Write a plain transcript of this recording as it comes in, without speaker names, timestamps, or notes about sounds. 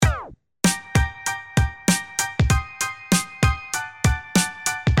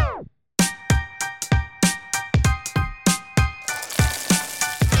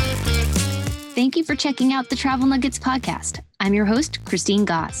Thank you for checking out the Travel Nuggets podcast. I'm your host, Christine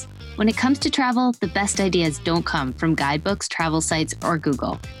Goss. When it comes to travel, the best ideas don't come from guidebooks, travel sites, or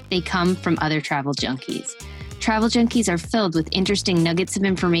Google. They come from other travel junkies. Travel junkies are filled with interesting nuggets of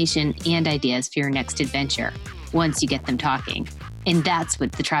information and ideas for your next adventure, once you get them talking. And that's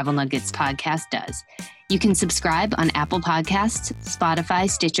what the Travel Nuggets podcast does. You can subscribe on Apple Podcasts, Spotify,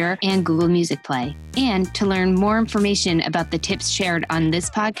 Stitcher, and Google Music Play. And to learn more information about the tips shared on this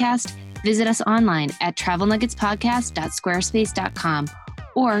podcast, visit us online at travelnuggetspodcast.squarespace.com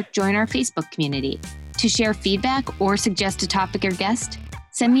or join our Facebook community. To share feedback or suggest a topic or guest,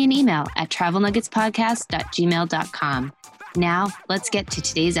 send me an email at travelnuggetspodcast@gmail.com. Now, let's get to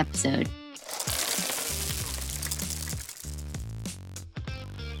today's episode.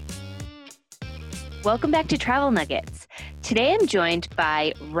 Welcome back to Travel Nuggets. Today I'm joined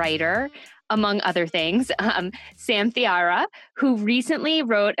by writer, among other things, Sam Thiara, who recently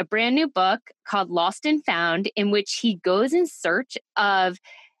wrote a brand new book called Lost and Found, in which he goes in search of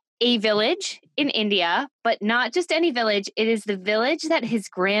a village in India, but not just any village. It is the village that his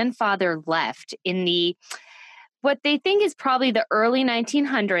grandfather left in what they think is probably the early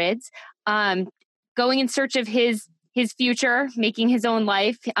 1900s, going in search of his future, making his own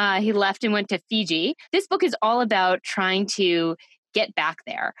life. He left and went to Fiji. This book is all about trying to get back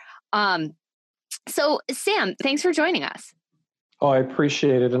there. So, Sam, thanks for joining us. Oh, I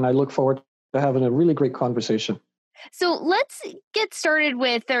appreciate it. And I look forward to having a really great conversation. So let's get started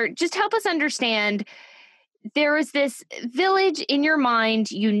with, or just help us understand, there was this village in your mind.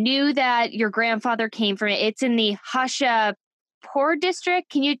 You knew that your grandfather came from it. It's in the Hashapur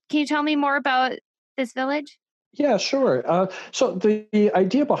district. Can you tell me more about this village? Yeah, sure. So the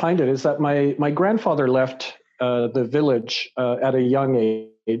idea behind it is that my grandfather left the village at a young age,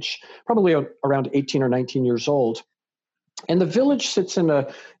 probably around 18 or 19 years old. And the village sits in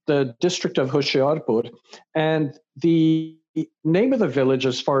the district of Hoshiarpur. And the name of the village,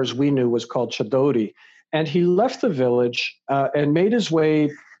 as far as we knew, was called Chadori. And he left the village and made his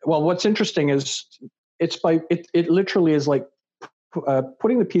way. Well, what's interesting is it literally is like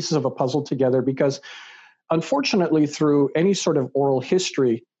putting the pieces of a puzzle together, because unfortunately, through any sort of oral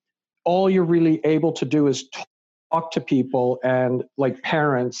history, all you're really able to do is talk to people and like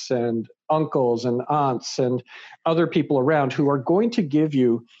parents and uncles and aunts and other people around who are going to give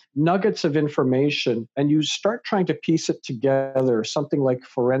you nuggets of information, and you start trying to piece it together, something like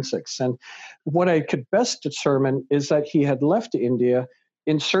forensics. And what I could best determine is that he had left India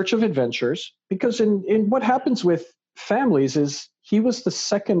in search of adventures, because in what happens with families is he was the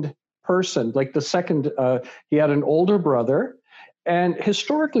second person, he had an older brother. And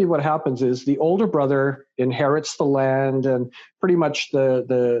historically, what happens is the older brother inherits the land and pretty much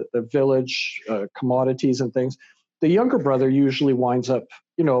the village commodities and things. The younger brother usually winds up,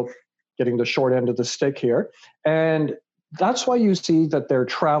 getting the short end of the stick here. And that's why you see that they're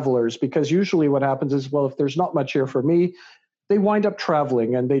travelers, because usually what happens is, well, if there's not much here for me, they wind up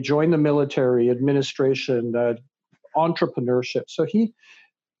traveling and they join the military, administration, entrepreneurship. So he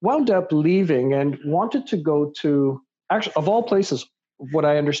wound up leaving and wanted to go to, actually, of all places, what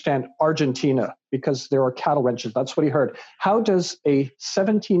I understand, Argentina, because there are cattle ranches. That's what he heard. How does a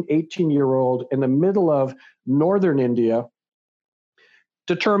 17, 18-year-old in the middle of northern India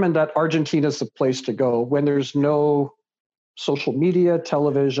determine that Argentina is the place to go when there's no social media,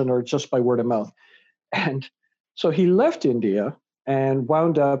 television, or just by word of mouth? And so he left India and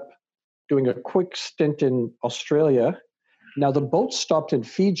wound up doing a quick stint in Australia. Now, the boat stopped in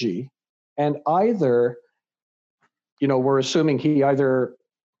Fiji, and we're assuming he either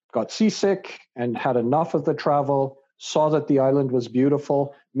got seasick and had enough of the travel, saw that the island was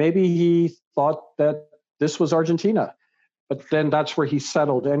beautiful. Maybe he thought that this was Argentina, but then that's where he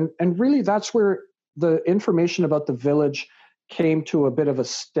settled. And really, that's where the information about the village came to a bit of a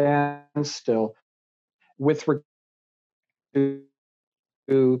standstill with regard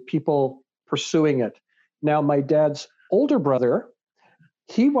to people pursuing it. Now, my dad's older brother,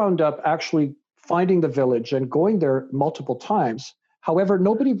 he wound up actually finding the village and going there multiple times. However,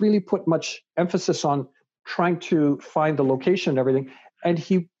 nobody really put much emphasis on trying to find the location and everything. And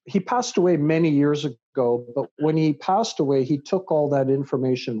he passed away many years ago, but when he passed away, he took all that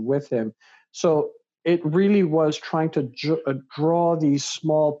information with him. So it really was trying to draw these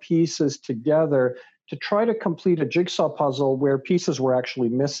small pieces together to try to complete a jigsaw puzzle where pieces were actually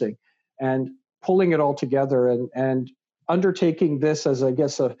missing, and pulling it all together and undertaking this as, I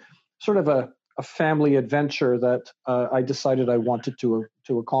guess, a sort of a family adventure that I decided I wanted to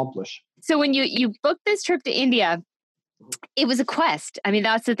accomplish. So when you booked this trip to India, it was a quest. I mean,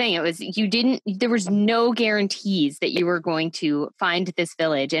 that's the thing. There was no guarantees that you were going to find this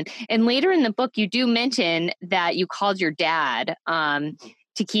village. And later in the book, you do mention that you called your dad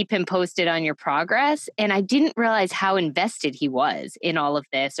to keep him posted on your progress. And I didn't realize how invested he was in all of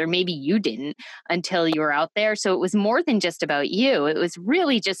this, or maybe you didn't until you were out there. So it was more than just about you. It was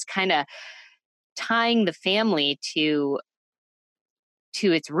really just kind of tying the family to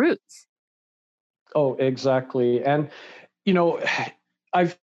its roots. Oh, exactly. And you know,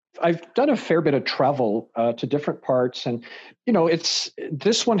 I've I've done a fair bit of travel to different parts, and it's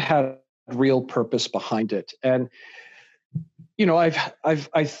this one had real purpose behind it. And I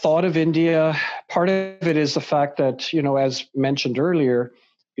thought of India. Part of it is the fact that as mentioned earlier,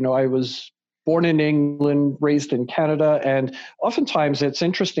 I was born in England, raised in Canada, and oftentimes it's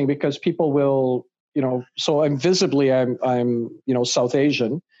interesting because people will, so I'm South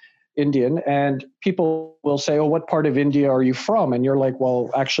Asian, Indian, and people will say, "Oh, what part of India are you from?" And you're like, "Well,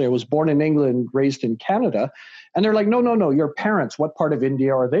 actually, I was born in England, raised in Canada." And they're like, "No, no, no, your parents, what part of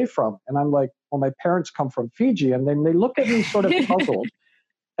India are they from?" And I'm like, "Well, my parents come from Fiji." And then they look at me sort of puzzled,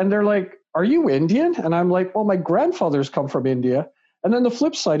 and they're like, "Are you Indian?" And I'm like, "Well, my grandfathers come from India." And then the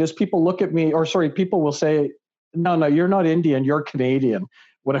flip side is people look at me, or sorry, people will say, "No, no, you're not Indian, you're Canadian,"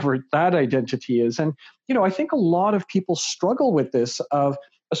 whatever that identity is. And I think a lot of people struggle with this of,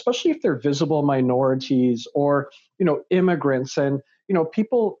 especially if they're visible minorities or immigrants, and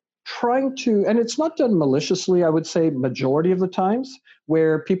people trying to, and it's not done maliciously, I would say majority of the times,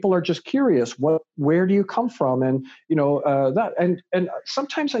 where people are just curious, where do you come from? And that, and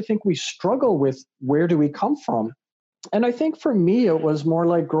sometimes I think we struggle with, where do we come from? And I think for me it was more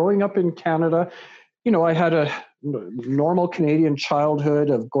like growing up in Canada. I had a normal Canadian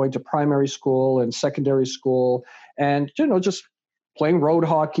childhood of going to primary school and secondary school, and just playing road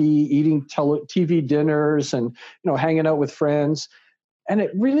hockey, eating TV dinners, and hanging out with friends. And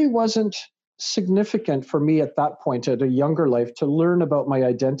it really wasn't significant for me at that point, at a younger life, to learn about my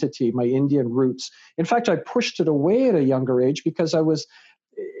identity, my Indian roots. In fact, I pushed it away at a younger age because I was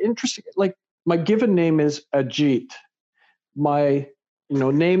interested. Like, my given name is Ajit. My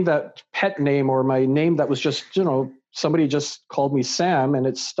name, that pet name, or my name that was just somebody just called me Sam, and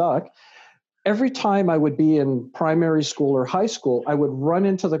it stuck. Every time I would be in primary school or high school, I would run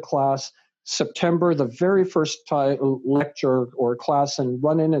into the class September, the very first lecture or class, and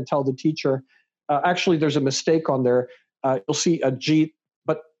run in and tell the teacher, actually, there's a mistake on there. You'll see Ajit,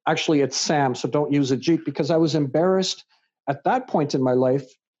 but actually it's Sam, so don't use Ajit, because I was embarrassed at that point in my life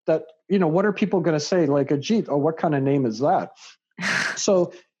that, what are people going to say? Like, Ajit, oh, what kind of name is that?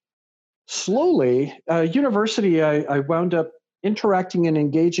 So slowly, university, I wound up interacting and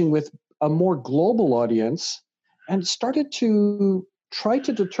engaging with a more global audience, and started to try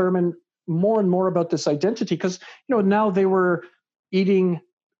to determine more and more about this identity, because now they were eating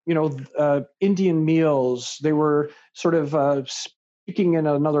Indian meals. They were sort of speaking in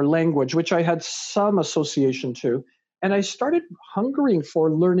another language, which I had some association to. And I started hungering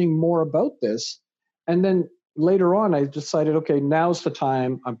for learning more about this. And then later on, I decided, okay, now's the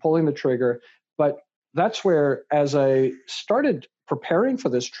time. I'm pulling the trigger. But that's where, as I started preparing for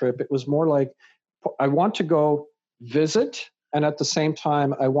this trip, it was more like, I want to go visit, and at the same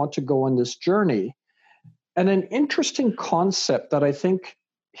time, I want to go on this journey. And an interesting concept that I think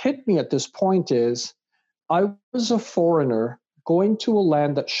hit me at this point is, I was a foreigner going to a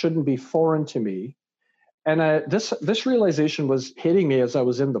land that shouldn't be foreign to me. And this realization was hitting me as I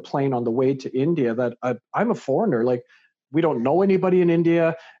was in the plane on the way to India, that I'm a foreigner. Like, we don't know anybody in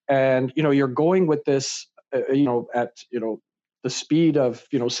India, and you're going with this, at the speed of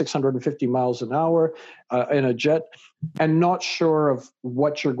 650 miles an hour in a jet, and not sure of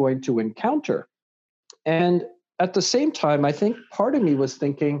what you're going to encounter. And at the same time, I think part of me was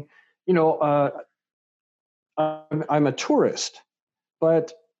thinking, I'm a tourist,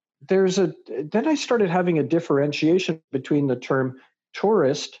 but then I started having a differentiation between the term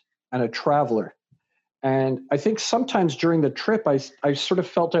tourist and a traveler. And I think sometimes during the trip, I sort of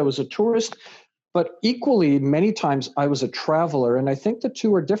felt I was a tourist, but equally many times I was a traveler. And I think the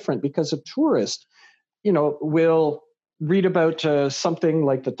two are different, because a tourist, will read about something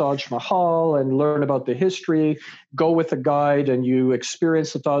like the Taj Mahal and learn about the history, go with a guide, and you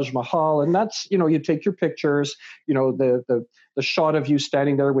experience the Taj Mahal. And that's, you take your pictures, the shot of you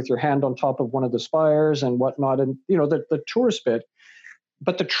standing there with your hand on top of one of the spires and whatnot, and, the tourist bit.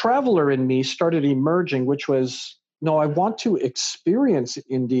 But the traveler in me started emerging, which was, no, I want to experience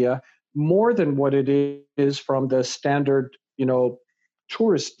India more than what it is from the standard,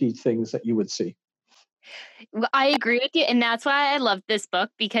 touristy things that you would see. I agree with you. And that's why I love this book,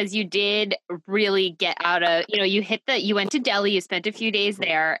 because you did really get out of, you went to Delhi, you spent a few days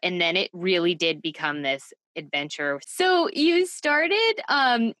there, and then it really did become this adventure. So you started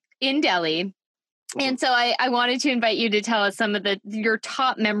in Delhi. And so I wanted to invite you to tell us some of your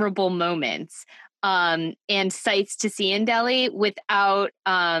top memorable moments and sights to see in Delhi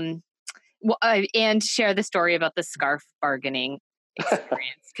and share the story about the scarf bargaining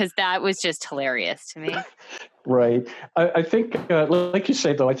experience, because that was just hilarious to me. Right. I think, like you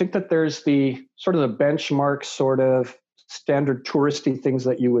say, though, I think that there's the sort of the benchmark sort of standard touristy things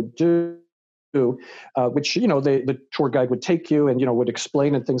that you would do, which, the tour guide would take you and, would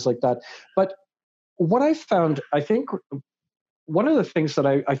explain and things like that. But what I found, I think one of the things that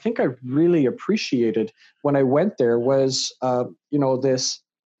I think I really appreciated when I went there was, this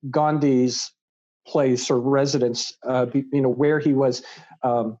Gandhi's place or residence, where he was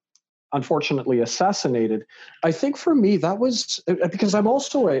unfortunately assassinated. I think for me, that was because I'm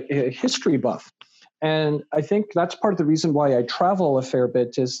also a history buff. And I think that's part of the reason why I travel a fair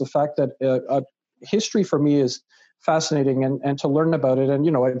bit, is the fact that history for me is fascinating, and to learn about it.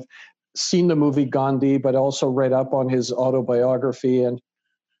 And, I've seen the movie Gandhi, but also read up on his autobiography and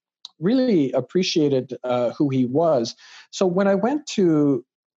really appreciated who he was. So when I went to,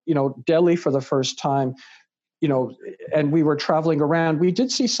 Delhi for the first time, and we were traveling around, we did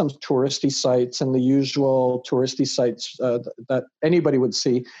see some touristy sites and the usual touristy sites that anybody would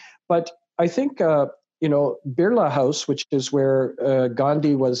see. But I think, Birla House, which is where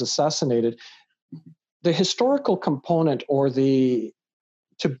Gandhi was assassinated, the historical component, or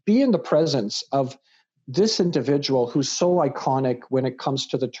to be in the presence of this individual who's so iconic when it comes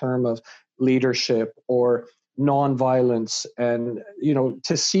to the term of leadership or nonviolence, and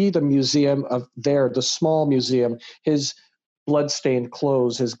to see the museum the small museum, his bloodstained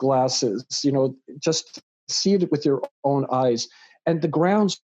clothes, his glasses, just see it with your own eyes. And the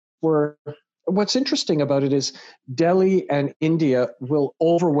grounds were, what's interesting about it is Delhi and India will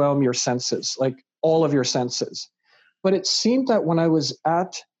overwhelm your senses, like all of your senses. But it seemed that when I was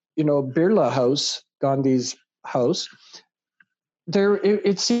at, Birla House, Gandhi's house,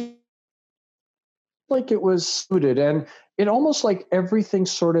 it seemed like it was suited, and it almost like everything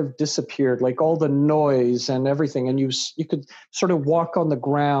sort of disappeared, like all the noise and everything, and you could sort of walk on the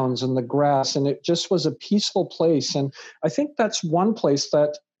grounds and the grass, and it just was a peaceful place. And I think that's one place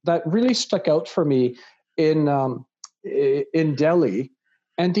that really stuck out for me in Delhi.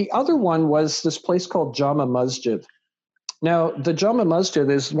 And the other one was this place called Jama Masjid. Now, the Jama Masjid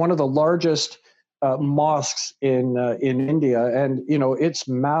is one of the largest mosques in India, and it's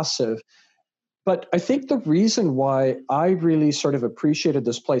massive. But I think the reason why I really sort of appreciated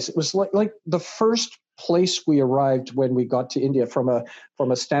this place, it was like the first place we arrived when we got to India from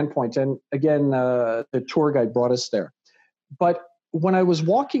a standpoint. And again, the tour guide brought us there. But when I was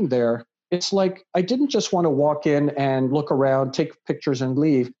walking there, it's like I didn't just want to walk in and look around, take pictures, and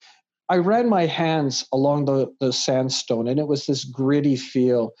leave. I ran my hands along the sandstone, and it was this gritty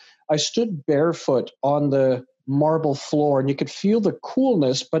feel. I stood barefoot on the marble floor, and you could feel the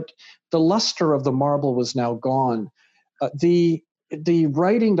coolness, but the luster of the marble was now gone. The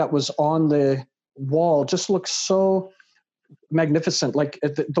writing that was on the wall just looked so magnificent. Like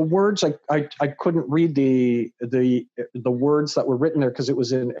the words, I couldn't read the words that were written there because it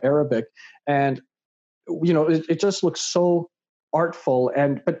was in Arabic, and it just looked so artful.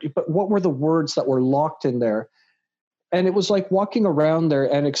 And but what were the words that were locked in there? And it was like walking around there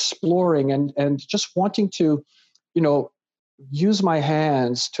and exploring, and just wanting to, use my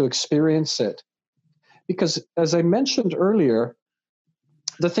hands to experience it. Because as I mentioned earlier,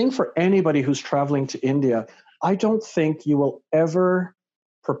 the thing for anybody who's traveling to India, I don't think you will ever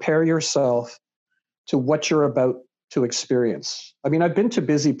prepare yourself to what you're about to experience. I mean, I've been to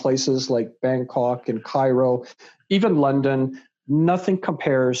busy places like Bangkok and Cairo, even London. Nothing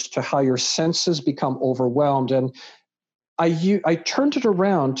compares to how your senses become overwhelmed. And I turned it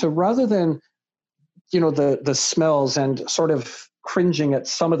around to, rather than the smells and sort of cringing at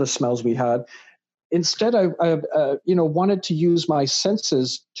some of the smells we had, instead I wanted to use my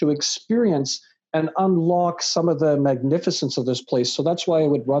senses to experience and unlock some of the magnificence of this place. So that's why I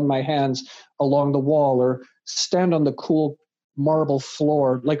would run my hands along the wall or stand on the cool marble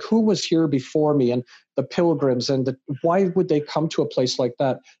floor. Like, who was here before me, and the pilgrims, and why would they come to a place like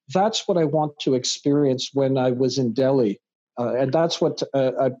that? That's what I want to experience when I was in Delhi. And that's what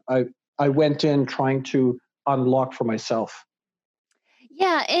I went in trying to unlock for myself.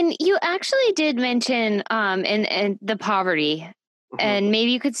 Yeah, and you actually did mention and the poverty, Mhm. and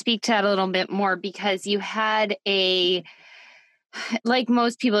maybe you could speak to that a little bit more, because you had like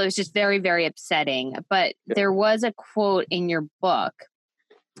most people, it was just very, very upsetting. But there was a quote in your book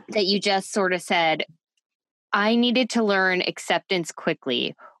that you just sort of said, I needed to learn acceptance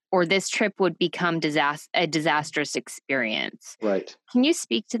quickly, or this trip would become a disastrous experience. Right. Can you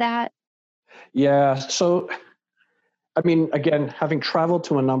speak to that? Yeah. So, I mean, again, having traveled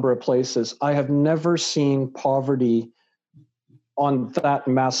to a number of places, I have never seen poverty on that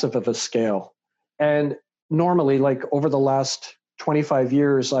massive of a scale. And normally, like over the last 25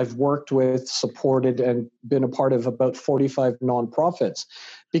 years, I've worked with, supported, and been a part of about 45 nonprofits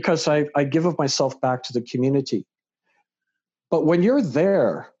because I give of myself back to the community. But when you're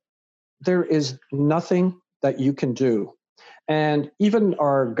there is nothing that you can do. And even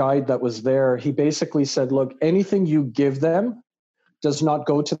our guide that was there, he basically said, look, anything you give them does not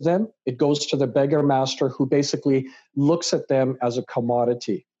go to them. It goes to the beggar master who basically looks at them as a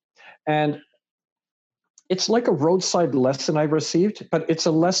commodity. And it's like a roadside lesson I received, but it's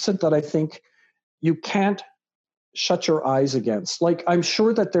a lesson that I think you can't shut your eyes against. Like, I'm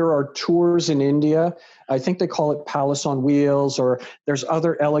sure that there are tours in India. I think they call it Palace on Wheels, or there's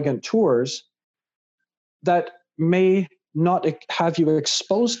other elegant tours that may not have you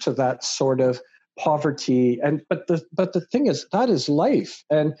exposed to that sort of poverty. And but the thing is, that is life.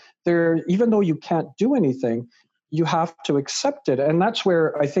 And there, even though you can't do anything, you have to accept it. And that's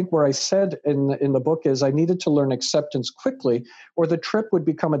where I think where I said in the book is I needed to learn acceptance quickly, or the trip would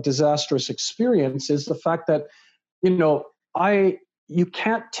become a disastrous experience, is the fact that, you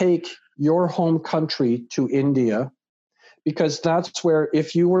can't take your home country to India, because that's where,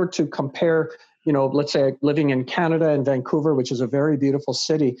 if you were to compare, let's say living in Canada and Vancouver, which is a very beautiful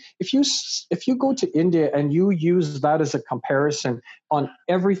city, if you go to India and you use that as a comparison on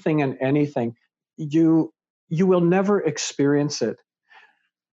everything and anything, you will never experience it.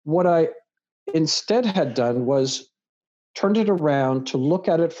 What I instead had done was turned it around to look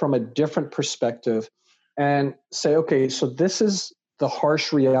at it from a different perspective and say, okay, so this is the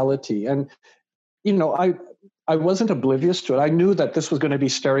harsh reality. And I wasn't oblivious to it. I knew that this was going to be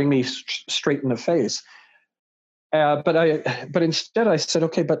staring me straight in the face. But instead I said,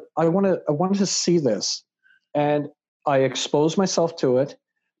 okay, but I wanted to see this, and I exposed myself to it.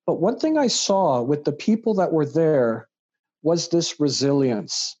 But one thing I saw with the people that were there was this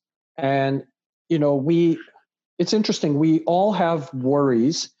resilience. And it's interesting. We all have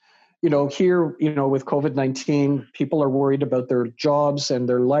worries. Here, with COVID-19, people are worried about their jobs and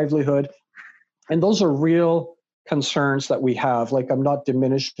their livelihood. And those are real concerns that we have. Like, I'm not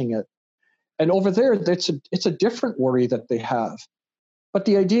diminishing it. And over there, it's a different worry that they have. But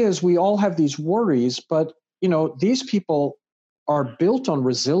the idea is we all have these worries, but these people are built on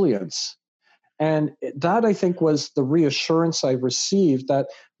resilience. And that, I think, was the reassurance I received, that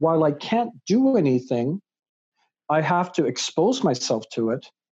while I can't do anything, I have to expose myself to it.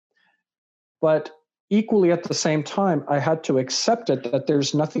 But equally at the same time, I had to accept it, that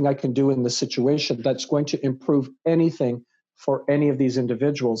there's nothing I can do in the situation that's going to improve anything for any of these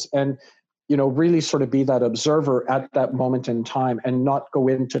individuals. And, really sort of be that observer at that moment in time and not go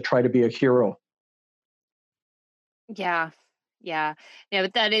in to try to be a hero. Yeah. Yeah. Yeah.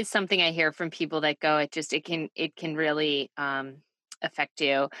 But that is something I hear from people that go, it can really affect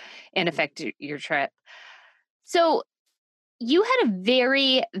you and affect your trip. So you had a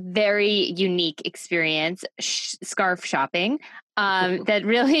very, very unique experience, scarf shopping, that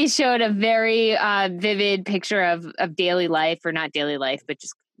really showed a very vivid picture of daily life, or not daily life, but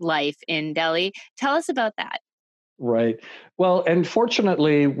just life in Delhi. Tell us about that. Right. Well, and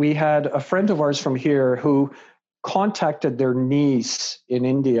fortunately, we had a friend of ours from here who contacted their niece in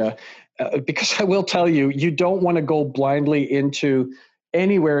India, because I will tell you, you don't want to go blindly into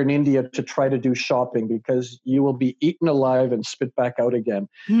anywhere in India to try to do shopping, because you will be eaten alive and spit back out again.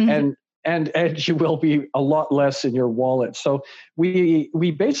 And and you will be a lot less in your wallet. So we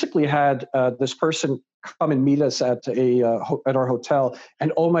basically had this person come and meet us at at our hotel,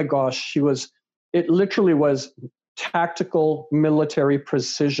 and oh my gosh, it literally was tactical military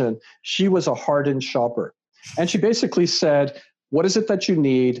precision. She was a hardened shopper. And she basically said, what is it that you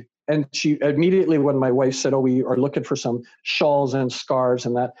need? And she immediately, when my wife said, oh, we are looking for some shawls and scarves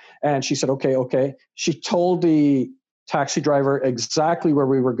and that, and she said, okay. She told the taxi driver exactly where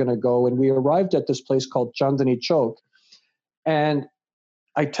we were going to go. And we arrived at this place called Chandni Chowk. And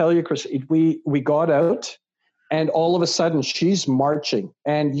I tell you, Chris, we got out, and all of a sudden she's marching.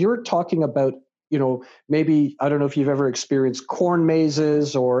 And you're talking about, maybe, I don't know if you've ever experienced corn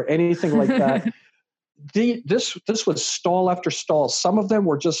mazes or anything like that. this was stall after stall. Some of them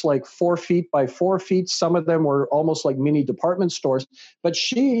were just like 4 feet by 4 feet. Some of them were almost like mini department stores. But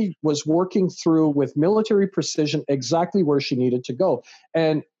she was working through with military precision exactly where she needed to go.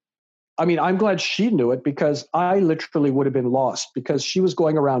 And I mean, I'm glad she knew it, because I literally would have been lost, because she was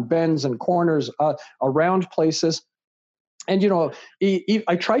going around bends and corners, around places. And,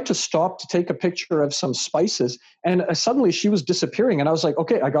 I tried to stop to take a picture of some spices, and suddenly she was disappearing. And I was like,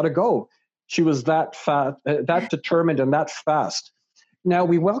 okay, I got to go. She was that that determined and that fast. Now,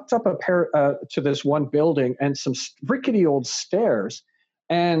 we walked up to this one building and some rickety old stairs.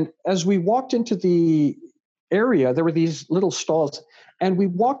 And as we walked into the area, there were these little stalls. And we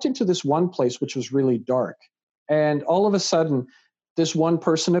walked into this one place, which was really dark. And all of a sudden, this one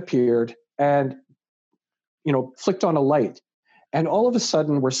person appeared and, flicked on a light. And all of a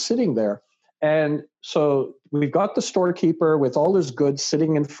sudden, we're sitting there. And so we've got the storekeeper with all his goods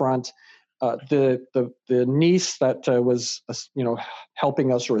sitting in front. The niece that was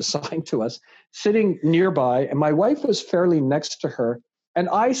helping us or assigned to us sitting nearby, and my wife was fairly next to her, and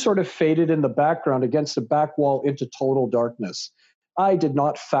I sort of faded in the background against the back wall into total darkness. I did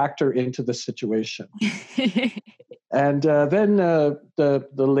not factor into the situation. And then the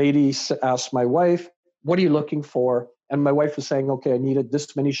lady asked my wife, "What are you looking for?" And my wife was saying, "Okay, I needed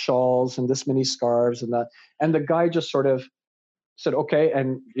this many shawls and this many scarves and that." And the guy just sort of said, "Okay,"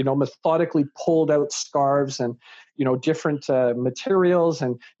 and methodically pulled out scarves and different materials.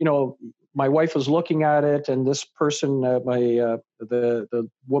 And my wife was looking at it, and this person, the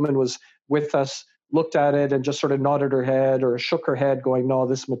woman was with us, looked at it and just sort of nodded her head or shook her head, going, "No,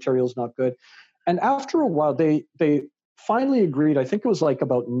 this material is not good." And after a while, they finally agreed. I think it was like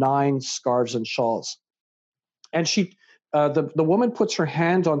about 9 scarves and shawls. And the woman puts her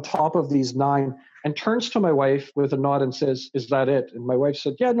hand on top of these 9 and turns to my wife with a nod and says, "Is that it?" And my wife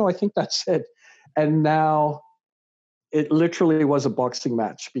said, "Yeah, no, I think that's it." And now it literally was a boxing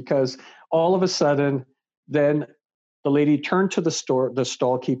match, because all of a sudden, then the lady turned to the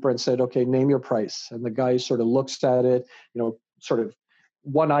stall keeper and said, "Okay, name your price." And the guy sort of looks at it, sort of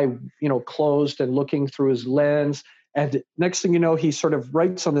one eye, closed and looking through his lens. And next thing you know, he sort of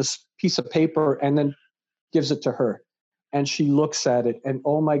writes on this piece of paper and then gives it to her. And she looks at it, and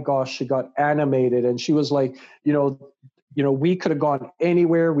oh my gosh, she got animated. And she was like, we could have gone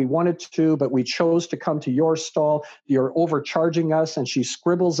anywhere we wanted to, but we chose to come to your stall. You're overcharging us. And she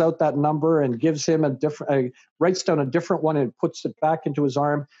scribbles out that number and gives him writes down a different one and puts it back into his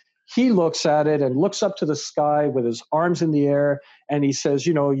arm. He looks at it and looks up to the sky with his arms in the air. And he says,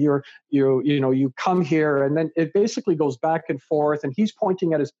 you come here. And then it basically goes back and forth. And he's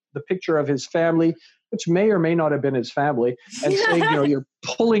pointing at the picture of his family, which may or may not have been his family, and saying, you're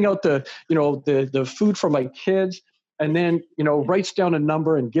pulling out the food for my kids. And then, writes down a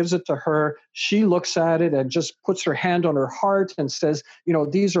number and gives it to her. She looks at it and just puts her hand on her heart and says,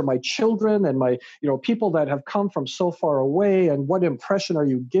 "These are my children and my, people that have come from so far away. And what impression are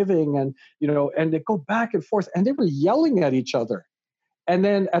you giving?" And, and they go back and forth, and they were yelling at each other. And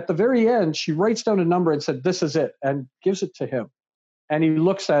then at the very end, she writes down a number and said, "This is it," and gives it to him. And he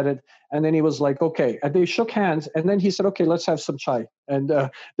looks at it, and then he was like, "Okay." And they shook hands, and then he said, "Okay, let's have some chai." And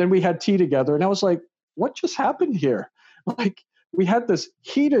then we had tea together. And I was like, what just happened here? Like, we had this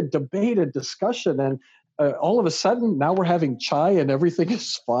heated, debated discussion, and all of a sudden, now we're having chai and everything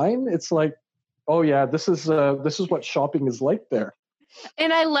is fine. It's like, oh yeah, this is what shopping is like there.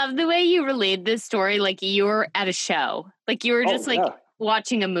 And I love the way you relayed this story like you were at a show. Like you were just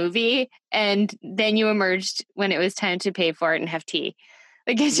watching a movie, and then you emerged when it was time to pay for it and have tea.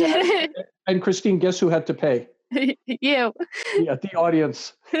 Like And Christine, guess who had to pay? You. Yeah, the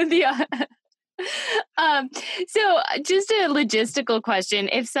audience. So just a logistical question.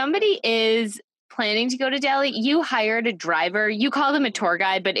 If somebody is planning to go to Delhi, you hired a driver. You call them a tour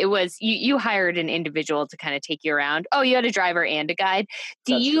guide, but it was you hired an individual to kind of take you around. Oh, you had a driver and a guide.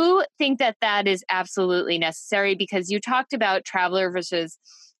 Do you think that is absolutely necessary? Because you talked about traveler versus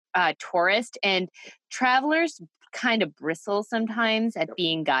tourist, and travelers kind of bristle sometimes at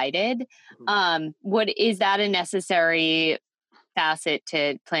being guided. What is that a necessary facet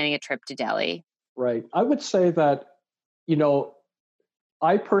to planning a trip to Delhi? Right. I would say that,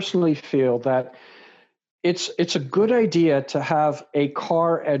 I personally feel that it's a good idea to have a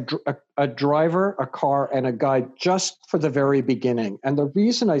car, a driver, a car, and a guide just for the very beginning. And the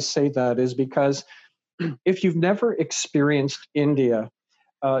reason I say that is because if you've never experienced India,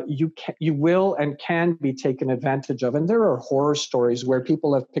 you will and can be taken advantage of. And there are horror stories where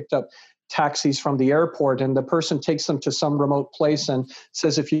people have picked up taxis from the airport, and the person takes them to some remote place and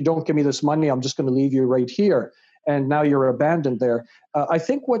says, "If you don't give me this money, I'm just going to leave you right here." and now you're abandoned there. I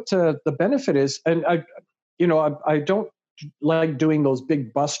think what the benefit is, and I don't like doing those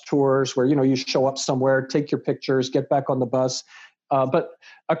big bus tours where you show up somewhere, take your pictures, get back on the bus. But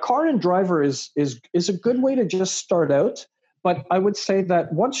a car and driver is a good way to just start out. But I would say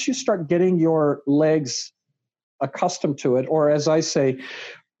that once you start getting your legs accustomed to it, or as I say,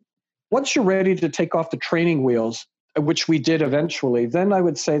 once you're ready to take off the training wheels, which we did eventually, then I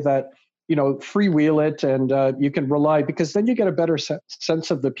would say that freewheel it, and you can rely, because then you get a better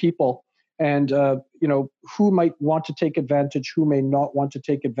sense of the people, and who might want to take advantage, who may not want to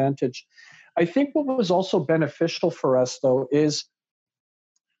take advantage. I think what was also beneficial for us, though, is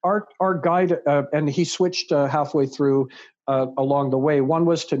our guide, and he switched halfway through along the way. One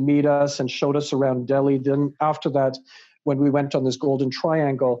was to meet us and showed us around Delhi. Then after that, when we went on this Golden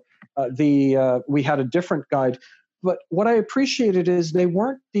Triangle, we had a different guide. But what I appreciated is they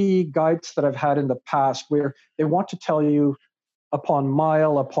weren't the guides that I've had in the past, where they want to tell you upon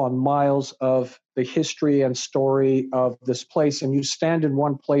miles of the history and story of this place, and you stand in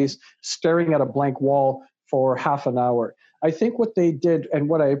one place staring at a blank wall for half an hour. I think what they did, and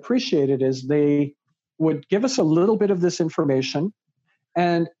what I appreciated, is they would give us a little bit of this information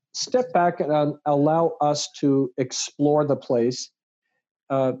and step back and allow us to explore the place.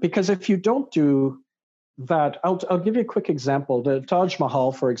 Because if you don't do that, I'll give you a quick example. The Taj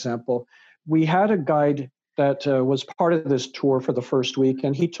Mahal, for example, we had a guide that was part of this tour for the first week,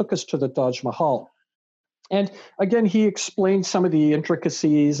 and he took us to the Taj Mahal. And again, he explained some of the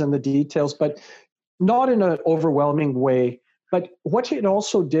intricacies and the details, but not in an overwhelming way. But what it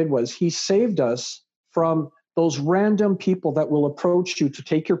also did was he saved us from those random people that will approach you to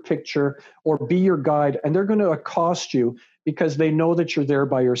take your picture or be your guide, and they're going to accost you because they know that you're there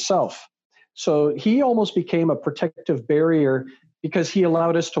by yourself. So he almost became a protective barrier, because he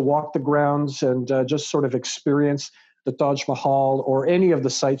allowed us to walk the grounds and just sort of experience the Taj Mahal or any of the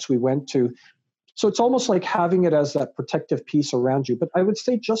sites we went to. So it's almost like having it as that protective piece around you. But I would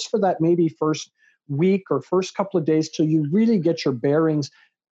say just for that maybe first week or first couple of days till you really get your bearings,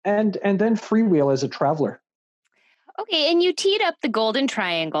 and then freewheel as a traveler. Okay, and you teed up the Golden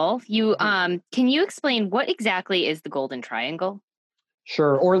Triangle. Can you explain what exactly is the Golden Triangle?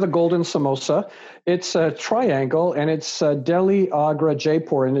 Sure, or the Golden Samosa. It's a triangle, and it's Delhi, Agra,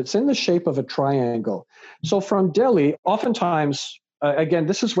 Jaipur, and it's in the shape of a triangle. So from Delhi, oftentimes, again,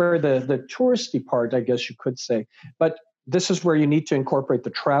 this is where the touristy part, I guess you could say, but this is where you need to incorporate the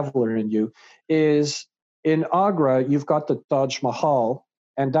traveler in you, is in Agra, you've got the Taj Mahal,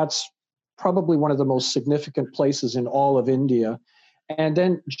 and that's probably one of the most significant places in all of India. And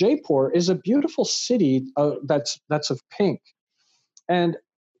then Jaipur is a beautiful city that's of pink. And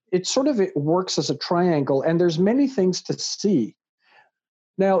it works as a triangle, and there's many things to see.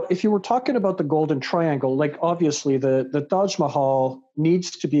 Now, if you were talking about the Golden Triangle, like obviously the Taj Mahal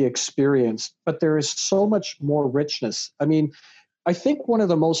needs to be experienced, but there is so much more richness. I mean, I think one of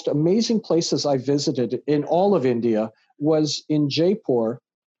the most amazing places I visited in all of India was in Jaipur,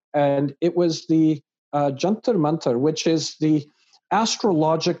 and it was the Jantar Mantar, which is the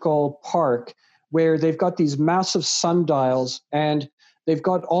astrological park where they've got these massive sundials, and they've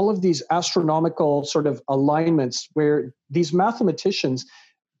got all of these astronomical sort of alignments where these mathematicians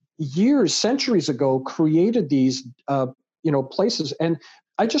centuries ago created these places. And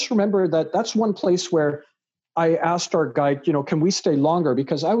I just remember that that's one place where I asked our guide, can we stay longer?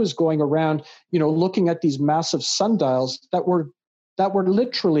 Because I was going around, looking at these massive sundials that were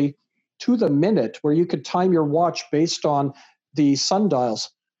literally to the minute, where you could time your watch based on the sundials.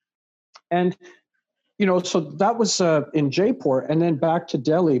 And so that was in Jaipur, and then back to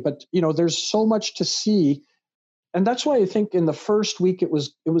Delhi. But there's so much to see, and that's why I think in the first week it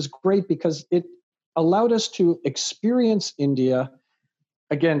was great, because it allowed us to experience India.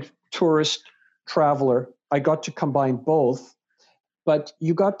 Again, tourist, traveler. I got to combine both, but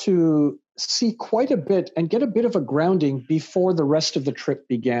you got to see quite a bit and get a bit of a grounding before the rest of the trip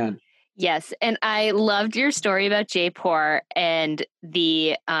began. Yes, and I loved your story about Jaipur and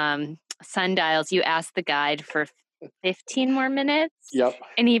the sundials. You asked the guide for 15 more minutes. Yep.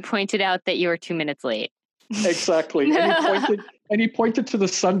 And he pointed out that you were 2 minutes late. Exactly. And he pointed to the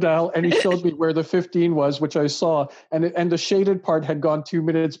sundial, and he showed me where the 15 was, which I saw. And the shaded part had gone 2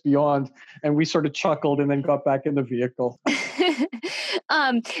 minutes beyond, and we sort of chuckled and then got back in the vehicle.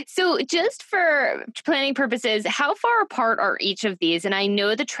 So just for planning purposes, how far apart are each of these? And I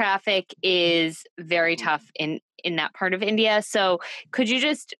know the traffic is very tough in that part of India. So could you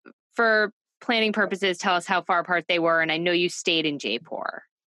just, for planning purposes, tell us how far apart they were? And I know you stayed in Jaipur.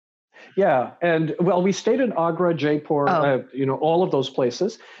 Yeah, and well, we stayed in Agra, Jaipur, Oh, all of those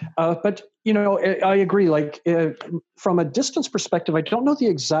places. But I agree. Like from a distance perspective, I don't know the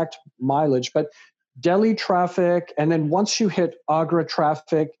exact mileage, but Delhi traffic, and then once you hit Agra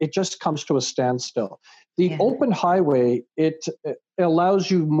traffic, it just comes to a standstill. The yeah. open highway, it allows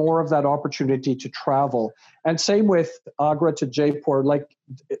you more of that opportunity to travel. And same with Agra to Jaipur. Like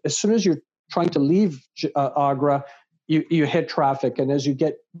as soon as you're trying to leave Agra, you hit traffic, and as you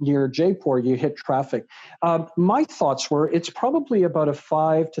get near Jaipur, you hit traffic. My thoughts were it's probably about a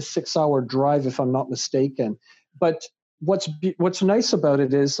 5 to 6 hour drive, if I'm not mistaken. But what's nice about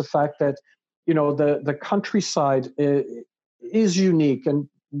it is the fact that the countryside is unique, and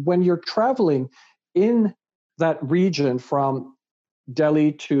when you're traveling in that region from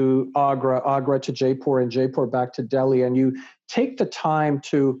Delhi to Agra, Agra to Jaipur, and Jaipur back to Delhi, and you take the time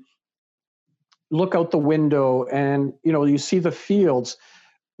to look out the window and you see the fields.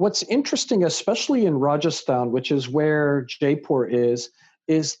 What's interesting, especially in Rajasthan, which is where Jaipur is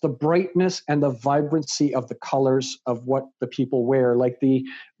the brightness and the vibrancy of the colors of what the people wear. Like the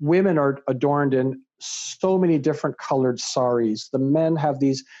women are adorned in so many different colored saris. The men have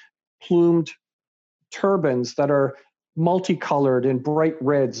these plumed turbans that are multicolored in bright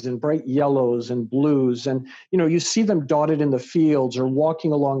reds and bright yellows and blues, and you see them dotted in the fields or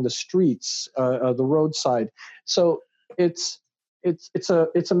walking along the streets, the roadside. So it's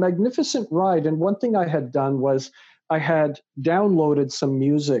a magnificent ride. And one thing I had done was I had downloaded some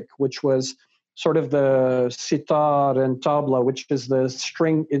music, which was sort of the sitar and tabla, which is the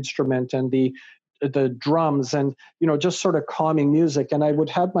string instrument, and the drums, and just sort of calming music. And I would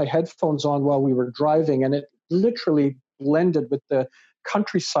have my headphones on while we were driving, and it literally blended with the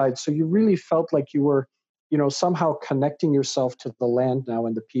countryside, so you really felt like you were somehow connecting yourself to the land now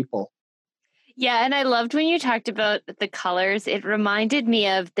and the people. Yeah, and I loved when you talked about the colors. It reminded me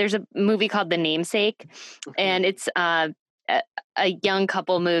of there's a movie called The Namesake, and it's a young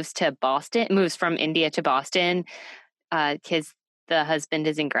couple moves from India to Boston because the husband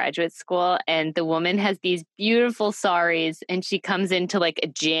is in graduate school, and the woman has these beautiful saris, and she comes into like a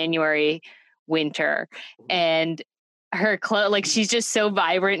January winter, and her clothes, like she's just so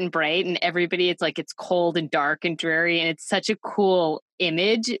vibrant and bright, and everybody, it's cold and dark and dreary, and it's such a cool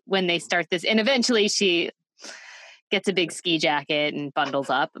image when they start this. And eventually she gets a big ski jacket and bundles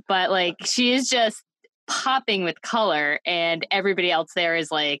up, but like she is just popping with color, and everybody else there is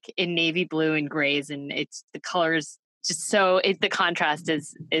like in navy blue and grays, and it's the colors just the contrast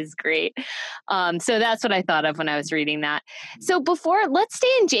is great. So that's what I thought of when I was reading that. So let's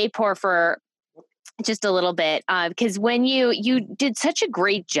stay in Jaipur for just a little bit, because when you did such a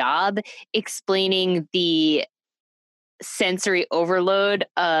great job explaining the sensory overload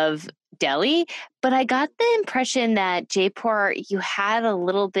of Delhi, but I got the impression that Jaipur, you had a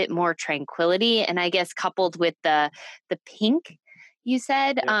little bit more tranquility, and I guess coupled with the pink you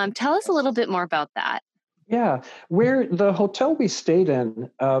said. Tell us a little bit more about that. Yeah, where the hotel we stayed in,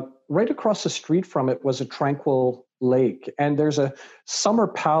 right across the street from it was a tranquil lake, and there's a summer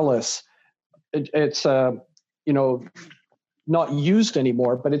palace. It's you know not used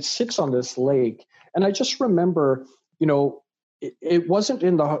anymore, but it sits on this lake. And I just remember, it wasn't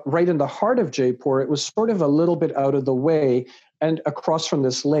right in the heart of Jaipur. It was sort of a little bit out of the way and across from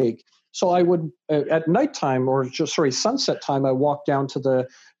this lake. So I would at nighttime, or just sorry, sunset time, I walked down to the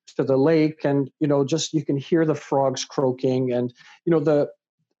lake, and just you can hear the frogs croaking, and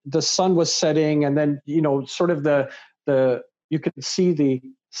the sun was setting, and then sort of the you could see the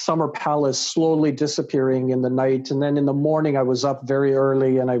summer palace slowly disappearing in the night. And then in the morning I was up very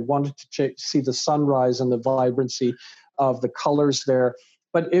early, and I wanted to see the sunrise and the vibrancy of the colors there.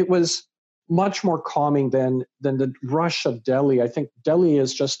 But it was much more calming than the rush of Delhi. I think Delhi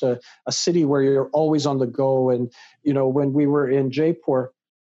is just a city where you're always on the go. And when we were in Jaipur,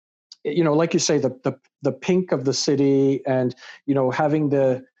 like you say, the pink of the city, and having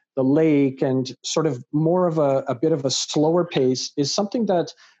the lake, and sort of more of a bit of a slower pace is something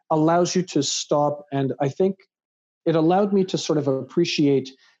that allows you to stop. And I think it allowed me to sort of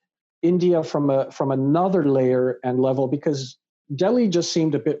appreciate India from another layer and level, because Delhi just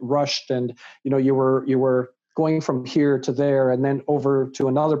seemed a bit rushed, and you were going from here to there, and then over to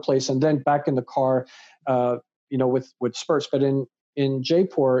another place, and then back in the car, with spurts. But in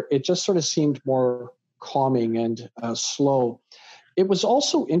Jaipur, it just sort of seemed more calming and slow. It was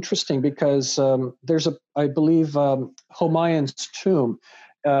also interesting because there's I believe, Humayun's tomb.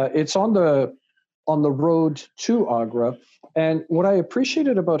 It's on the road to Agra, and what I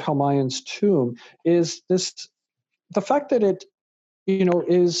appreciated about Humayun's tomb is the fact that it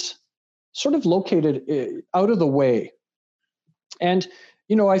is sort of located out of the way. And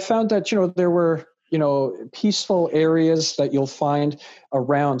I found that, there were, peaceful areas that you'll find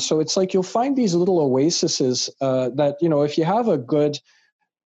around. So it's like you'll find these little oases that, if you have a good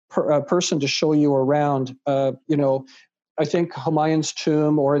person to show you around, I think Humayun's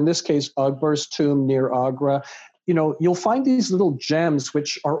tomb, or in this case, Akbar's tomb near Agra, you'll find these little gems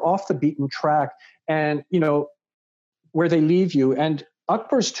which are off the beaten track and, where they leave you. And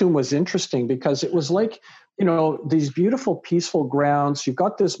Akbar's tomb was interesting because it was like, these beautiful, peaceful grounds. You've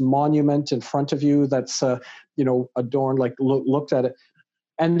got this monument in front of you that's, adorned, like looked at it.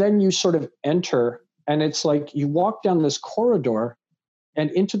 And then you sort of enter, and it's like you walk down this corridor and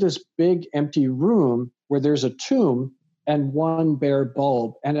into this big empty room where there's a tomb and one bare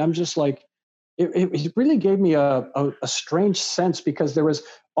bulb. And I'm just like, it really gave me a strange sense because there was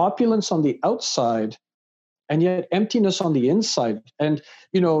opulence on the outside and yet emptiness on the inside. And,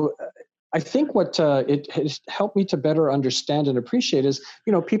 I think what it has helped me to better understand and appreciate is,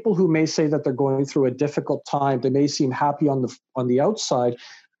 people who may say that they're going through a difficult time, they may seem happy on the outside,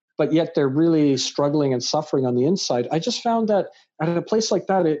 but yet they're really struggling and suffering on the inside. I just found that at a place like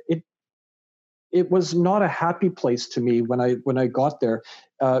that, it was not a happy place to me when I got there.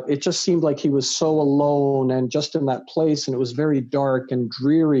 It just seemed like he was so alone and just in that place, and it was very dark and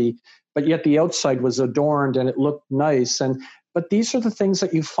dreary. But yet the outside was adorned and it looked nice. But these are the things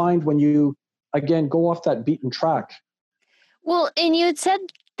that you find when you, again, go off that beaten track. Well, and you had said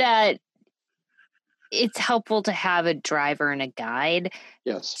that it's helpful to have a driver and a guide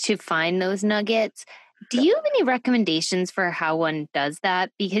to find those nuggets. Do you have any recommendations for how one does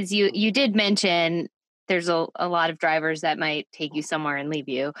that? Because you did mention there's a lot of drivers that might take you somewhere and leave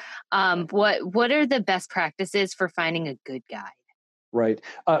you. What are the best practices for finding a good guide? Right.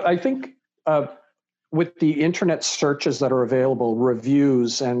 I think with the internet searches that are available,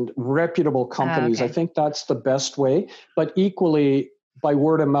 reviews and reputable companies, I think that's the best way. But equally, by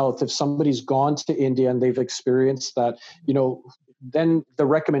word of mouth, if somebody's gone to India and they've experienced that, then the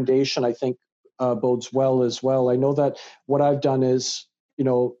recommendation, I think, bodes well as well. I know that what I've done is,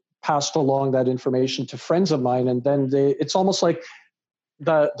 passed along that information to friends of mine, and then it's almost like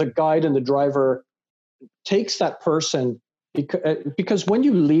the guide and the driver takes that person because when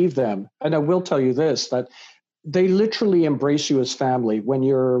you leave them, and I will tell you this, that they literally embrace you as family when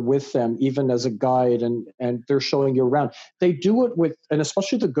you're with them, even as a guide, and they're showing you around. They do it with, and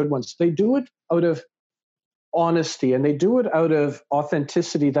especially the good ones, they do it out of honesty and they do it out of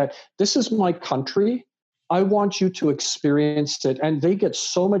authenticity, that this is my country. I want you to experience it. And they get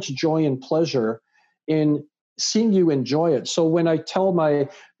so much joy and pleasure in seeing you enjoy it. So when I tell my,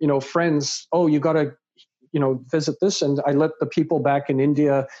 friends, oh, you got to, visit this, and I let the people back in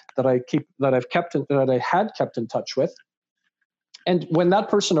India that I had kept in touch with. And when that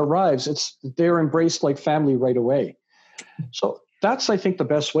person arrives, they're embraced like family right away. So that's, I think, the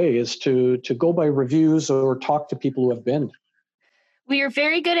best way is to go by reviews or talk to people who have been. We are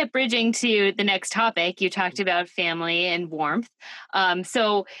very good at bridging to the next topic. You talked about family and warmth.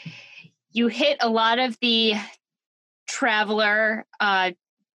 So you hit a lot of the traveler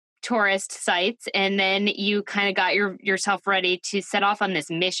tourist sites, and then you kind of got yourself ready to set off on this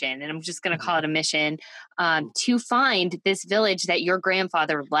mission, and I'm just going to call it a mission, to find this village that your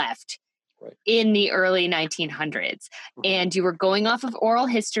grandfather left in the early 1900s. And you were going off of oral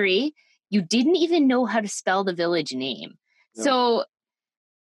history. You didn't even know how to spell the village name. So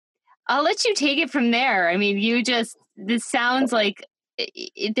I'll let you take it from there. I mean, this sounds like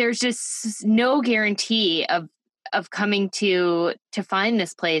there's just no guarantee of coming to find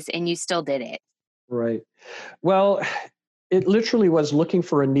this place, and you still did it. Right. Well, it literally was looking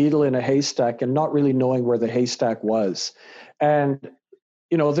for a needle in a haystack and not really knowing where the haystack was. And,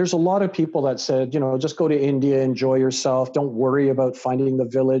 there's a lot of people that said, just go to India, enjoy yourself. Don't worry about finding the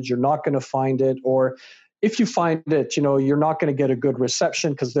village. You're not going to find it. Or if you find it, you're not going to get a good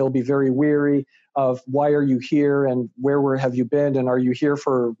reception because they'll be very weary of why are you here and where have you been? And are you here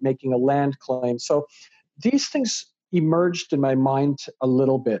for making a land claim? So these things emerged in my mind a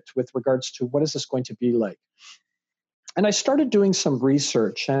little bit with regards to what is this going to be like. And I started doing some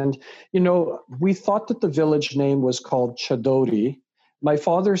research, and, we thought that the village name was called Chadodi. My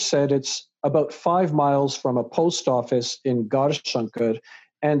father said it's about 5 miles from a post office in Garshankar,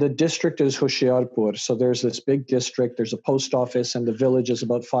 and the district is Hoshiarpur. So there's this big district, there's a post office, and the village is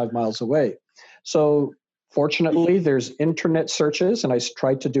about 5 miles away. So fortunately, there's internet searches, and I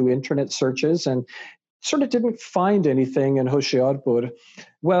tried to do internet searches and sort of didn't find anything in Hoshiarpur.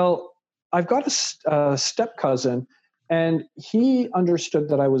 Well, I've got a step cousin, and he understood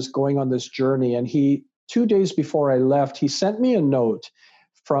that I was going on this journey. And 2 days before I left, he sent me a note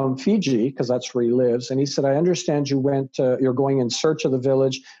from Fiji, because that's where he lives. And he said, I understand you're going in search of the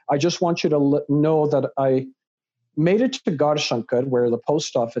village. I just want you to know that I made it to Garshankar, where the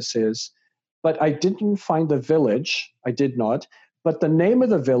post office is, but I didn't find the village. I did not. But the name of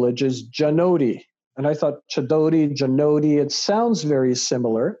the village is Janodi. And I thought, Chadodi, Janodi, it sounds very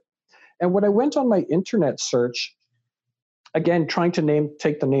similar. And when I went on my internet search, again, trying to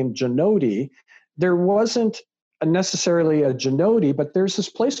take the name Janodi, there wasn't necessarily a Janodi, but there's this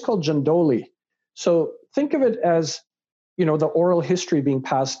place called Jandoli. So think of it as, the oral history being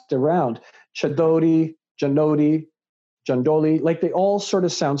passed around. Chadodi, Janodi, Jandoli, like they all sort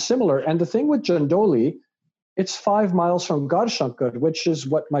of sound similar. And the thing with Jandoli, it's 5 miles from Garshankar, which is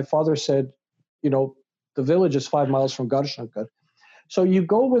what my father said, the village is 5 miles from Garshankar. So you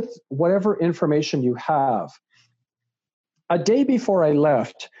go with whatever information you have. A day before I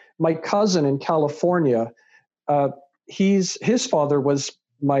left, my cousin in California, his father was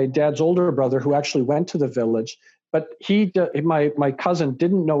my dad's older brother who actually went to the village, but my cousin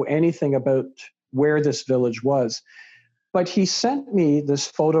didn't know anything about where this village was. But he sent me this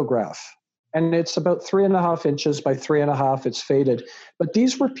photograph, and it's about 3.5 inches by 3.5. It's faded. But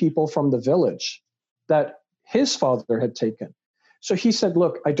these were people from the village that his father had taken. So he said,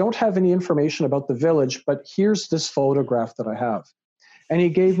 look, I don't have any information about the village, but here's this photograph that I have. And he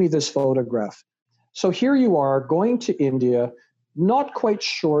gave me this photograph. So here you are going to India, not quite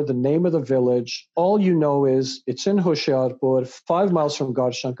sure the name of the village. All you know is it's in Hoshiarpur, 5 miles from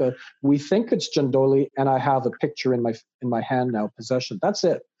Garshankar. We think it's Jandoli, and I have a picture in my hand now, possession. That's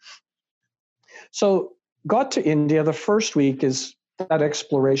it. So got to India. The first week is that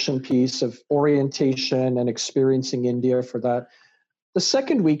exploration piece of orientation and experiencing India for that. The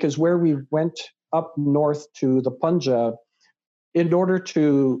second week is where we went up north to the Punjab in order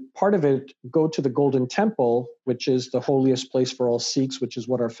to, part of it, go to the Golden Temple, which is the holiest place for all Sikhs, which is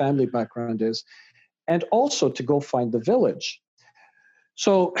what our family background is, and also to go find the village.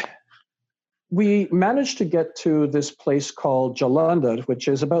 So we managed to get to this place called Jalandhar, which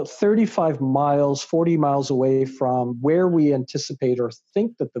is about 35 miles, 40 miles away from where we anticipate or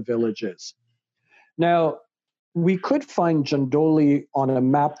think that the village is. Now, we could find Jandoli on a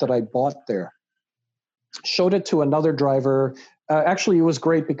map that I bought there. Showed it to another driver. Actually, it was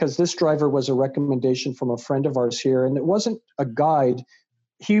great because this driver was a recommendation from a friend of ours here, and it wasn't a guide.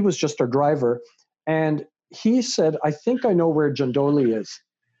 He was just our driver. And he said, I think I know where Jandoli is.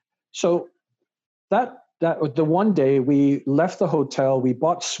 So that the one day we left the hotel, we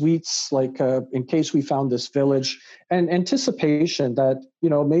bought sweets, like in case we found this village, and anticipation that,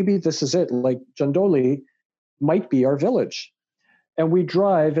 maybe this is it, like Jandoli might be our village. And we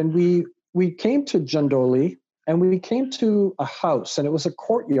drive, and we came to Jandoli, and we came to a house, and it was a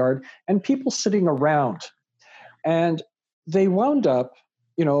courtyard, and people sitting around. And they wound up,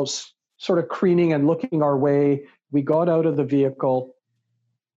 sort of creening and looking our way. We got out of the vehicle,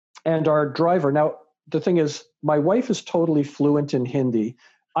 and our driver, now the thing is, my wife is totally fluent in Hindi.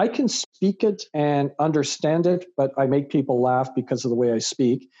 I can speak it and understand it, but I make people laugh because of the way I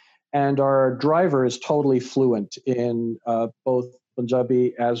speak. And our driver is totally fluent in both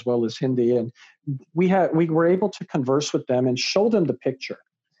Punjabi as well as Hindi. And we were able to converse with them and show them the picture.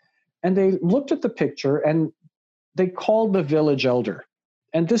 And they looked at the picture and they called the village elder.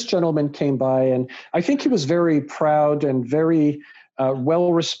 And this gentleman came by, and I think he was very proud and very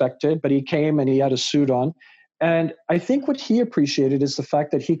well respected, but he came and he had a suit on. And I think what he appreciated is the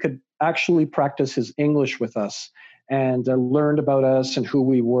fact that he could actually practice his English with us and learned about us and who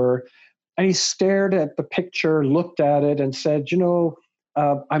we were. And he stared at the picture, looked at it, and said,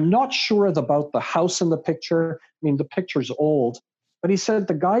 I'm not sure about the house in the picture. I mean, the picture's old. But he said,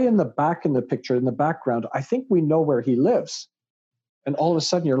 the guy in the back in the picture, in the background, I think we know where he lives. And all of a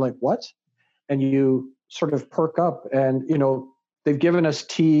sudden you're like, what? And you sort of perk up and, they've given us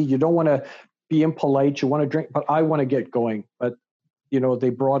tea. You don't want to be impolite. You want to drink, but I want to get going. But, they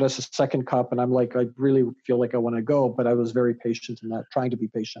brought us a second cup, and I'm like, I really feel like I want to go, but I was very patient in that, trying to be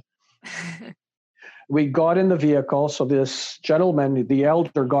patient. We got in the vehicle. So this gentleman, the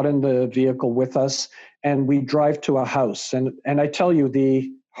elder, got in the vehicle with us, and we drive to a house. And I tell you, the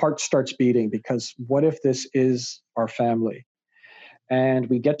heart starts beating, because what if this is our family? And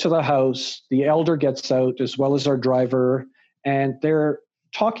we get to the house, the elder gets out as well as our driver, and they're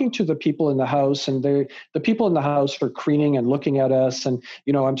talking to the people in the house, and the people in the house are creening and looking at us. And,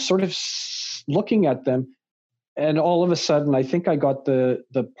 I'm sort of looking at them. And all of a sudden, I think I got the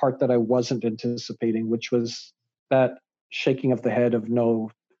part that I wasn't anticipating, which was that shaking of the head of no,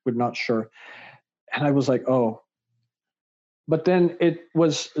 we're not sure. And I was like, oh, But then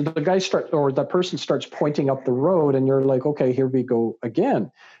that person starts pointing up the road, and you're like, okay, here we go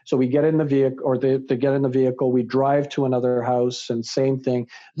again. So we get in the vehicle, or they get in the vehicle, we drive to another house, and same thing.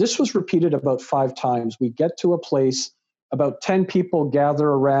 This was repeated about 5 times. We get to a place, about 10 people gather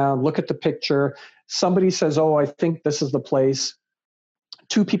around, look at the picture. Somebody says, oh, I think this is the place.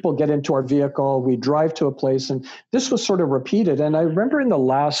 2 people get into our vehicle, we drive to a place, and this was sort of repeated. And I remember in the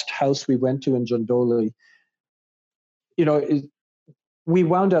last house we went to in Jandoli, we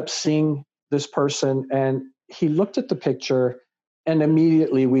wound up seeing this person, and he looked at the picture, and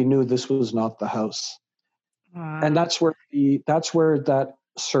immediately we knew this was not the house. Wow. And that's where that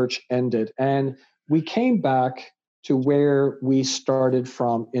search ended. And we came back to where we started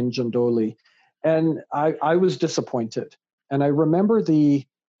from in Jandoli, and I was disappointed. And I remember the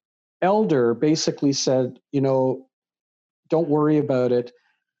elder basically said, don't worry about it.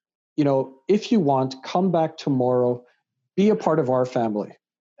 If you want, come back tomorrow, be a part of our family.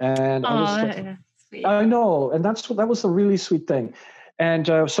 And I was like, sweet. I know. And that was a really sweet thing. And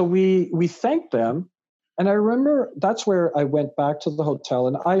so we thanked them. And I remember that's where I went back to the hotel.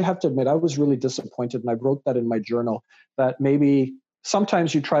 And I have to admit, I was really disappointed. And I wrote that in my journal, that maybe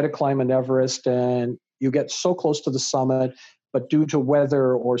sometimes you try to climb an Everest and you get so close to the summit, but due to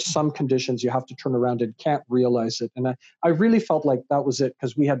weather or some conditions, you have to turn around and can't realize it. And I really felt like that was it,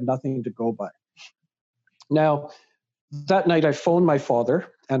 because we had nothing to go by. Now, that night I phoned my father,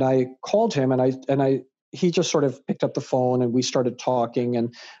 and I called him, and he just sort of picked up the phone, and we started talking.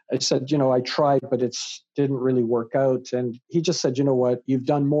 And I said, I tried, but it didn't really work out. And he just said, you know what, you've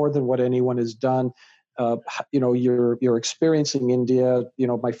done more than what anyone has done. You're experiencing India.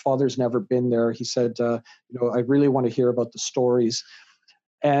 My father's never been there. He said, I really want to hear about the stories.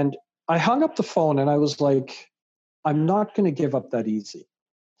 And I hung up the phone, and I was like, I'm not going to give up that easy.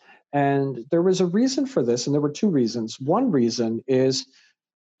 And there was a reason for this, and there were 2 reasons. One reason is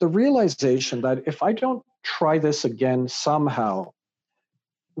the realization that if I don't try this again somehow,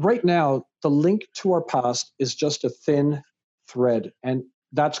 right now, the link to our past is just a thin thread, and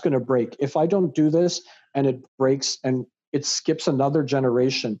that's going to break. If I don't do this and it breaks and it skips another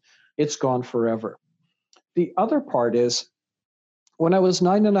generation, it's gone forever. The other part is, when I was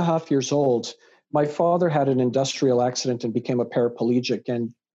 9.5 years old, my father had an industrial accident and became a paraplegic,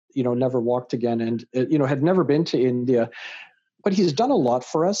 and never walked again, and had never been to India. But he's done a lot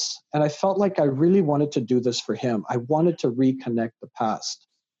for us, and I felt like I really wanted to do this for him. I wanted to reconnect the past.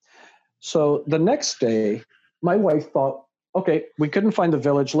 So the next day, my wife thought, okay, we couldn't find the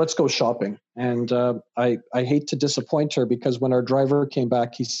village, let's go shopping. And I hate to disappoint her, because when our driver came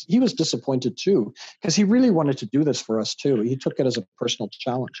back, he was disappointed too, because he really wanted to do this for us too. He took it as a personal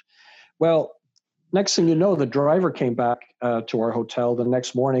challenge. Well, next thing you know, the driver came back to our hotel the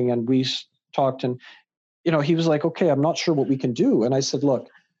next morning, and we talked, and he was like, okay, I'm not sure what we can do. And I said, look,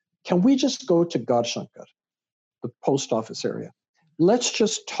 can we just go to Garshankar, the post office area? Let's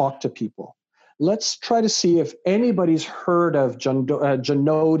just talk to people. Let's try to see if anybody's heard of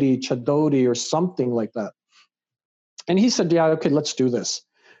Janodi, Chadodi, or something like that. And he said, yeah, okay, let's do this.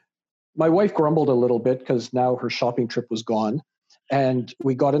 My wife grumbled a little bit, because now her shopping trip was gone. And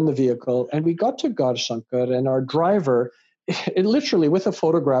we got in the vehicle, and we got to Garshankar, and our driver, literally with a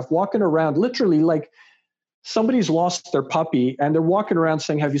photograph, walking around, literally like somebody's lost their puppy, and they're walking around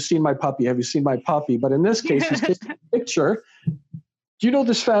saying, have you seen my puppy? Have you seen my puppy? But in this case, he's taking a picture. Do you know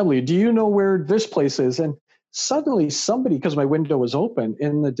this family? Do you know where this place is? And suddenly somebody, because my window was open,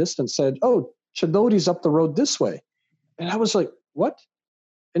 in the distance said, oh, Chadodi's up the road this way. And I was like, what?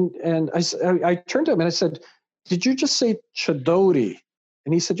 And I turned to him and I said, did you just say Chadodi?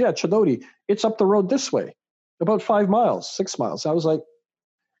 And he said, yeah, Chadodi. It's up the road this way, about 5 miles, 6 miles. I was like,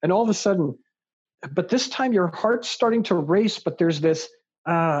 and all of a sudden, but this time your heart's starting to race, but there's this,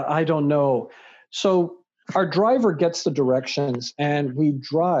 I don't know. So our driver gets the directions, and we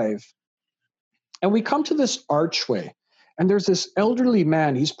drive, and we come to this archway, and there's this elderly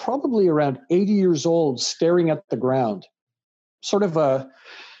man. He's probably around 80 years old, staring at the ground, sort of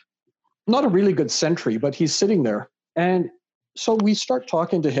not a really good sentry, but he's sitting there. And so we start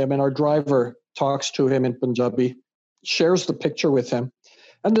talking to him, and our driver talks to him in Punjabi, shares the picture with him.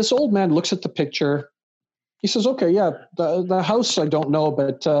 And this old man looks at the picture. He says, okay, yeah, the house I don't know,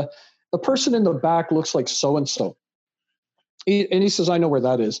 but the person in the back looks like so-and-so. And he says, I know where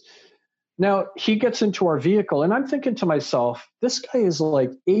that is. Now, he gets into our vehicle, and I'm thinking to myself, this guy is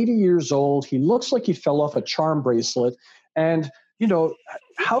like 80 years old. He looks like he fell off a charm bracelet. And,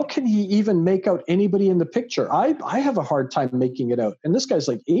 how can he even make out anybody in the picture? I have a hard time making it out. And this guy's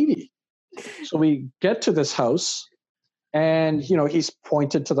like 80. So we get to this house, and, he's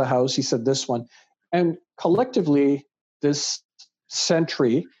pointed to the house. He said, this one. And collectively, this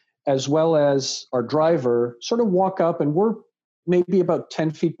sentry, as well as our driver, sort of walk up, and we're maybe about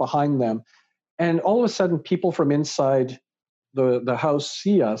 10 feet behind them. And all of a sudden, people from inside the house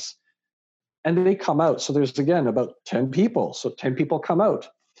see us, and they come out. So there's, again, about 10 people. So 10 people come out,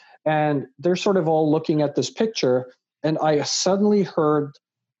 and they're sort of all looking at this picture. And I suddenly heard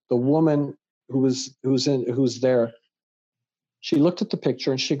the woman who's there. She looked at the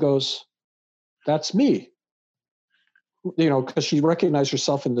picture and she goes, "That's me." Because she recognized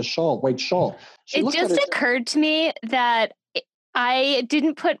herself in the white shawl. It just occurred to me that I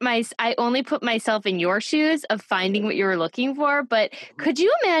only put myself in your shoes of finding what you were looking for. But could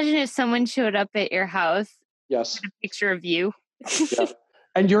you imagine if someone showed up at your house? Yes. With a picture of you. Yeah.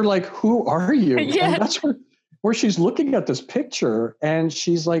 And you're like, "Who are you?" Yeah. And that's where she's looking at this picture, and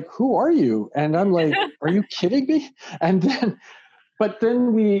she's like, "Who are you?" And I'm like, "Are you kidding me?" And then,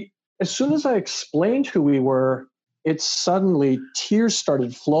 as soon as I explained who we were, it suddenly, tears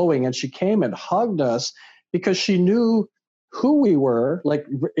started flowing, and she came and hugged us because she knew who we were, like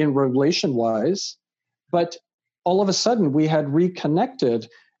in relation wise. But all of a sudden we had reconnected,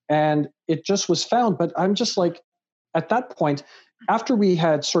 and it just was found. But I'm just like, at that point, after we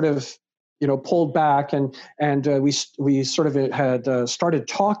had sort of, pulled back and we sort of had started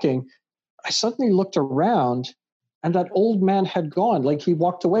talking, I suddenly looked around, and that old man had gone. Like, he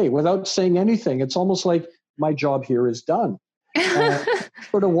walked away without saying anything. It's almost like, my job here is done. And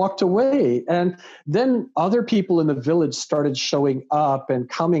sort of walked away. And then other people in the village started showing up and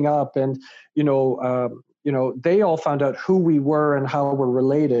coming up, and they all found out who we were and how we're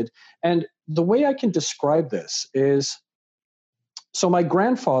related. And the way I can describe this is, so my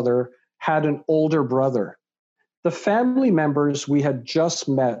grandfather had an older brother. The family members we had just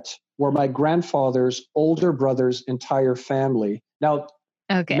met were my grandfather's older brother's entire family. Now,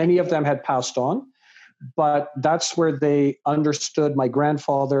 Many of them had passed on, but that's where they understood my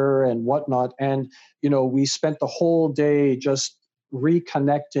grandfather and whatnot. And, we spent the whole day just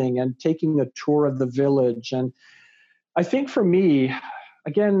reconnecting and taking a tour of the village. And I think for me,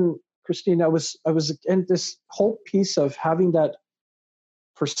 again, Christine, I was in this whole piece of having that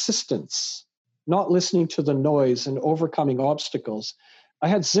persistence, not listening to the noise and overcoming obstacles. I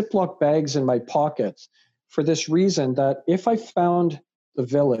had Ziploc bags in my pocket for this reason, that if I found the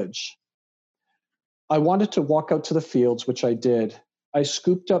village, I wanted to walk out to the fields, which I did. I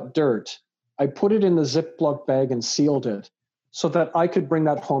scooped up dirt. I put it in the Ziploc bag and sealed it so that I could bring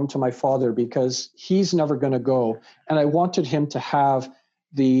that home to my father, because he's never going to go. And I wanted him to have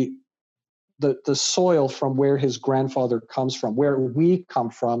the soil from where his grandfather comes from, where we come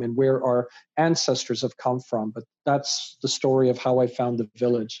from, and where our ancestors have come from. But that's the story of how I found the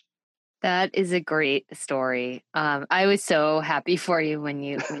village. That is a great story. I was so happy for you when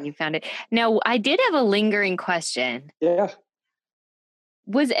you found it. Now, I did have a lingering question. Yeah.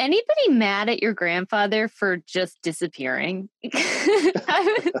 Was anybody mad at your grandfather for just disappearing?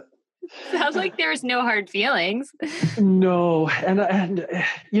 Sounds like there's no hard feelings. No, and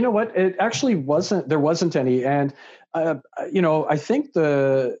you know what? It actually wasn't. There wasn't any, and I think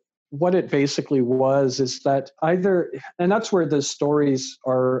what it basically was is that either, and that's where the stories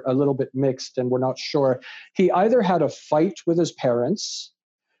are a little bit mixed, and we're not sure. He either had a fight with his parents,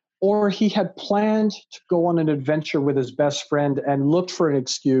 or he had planned to go on an adventure with his best friend and looked for an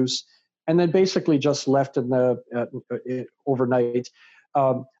excuse, and then basically just left overnight.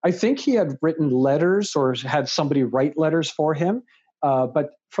 I think he had written letters or had somebody write letters for him. But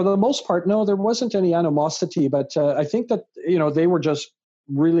for the most part, no, there wasn't any animosity. But I think that, they were just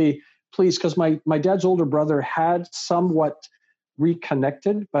really pleased, because my dad's older brother had somewhat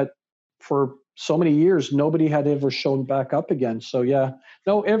reconnected, but for so many years, nobody had ever shown back up again. So yeah,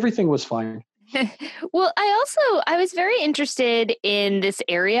 no, everything was fine. Well, I was very interested in this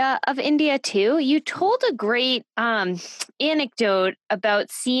area of India too. You told a great anecdote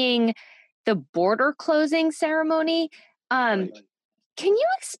about seeing the border closing ceremony. Right. Can you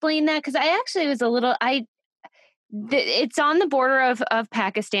explain that? Because I actually was it's on the border of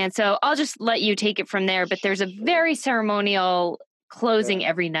Pakistan, so I'll just let you take it from there. But there's a very ceremonial closing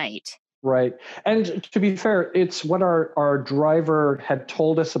every night. Right. And to be fair, it's what our driver had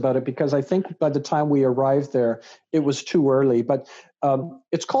told us about it, because I think by the time we arrived there, it was too early. But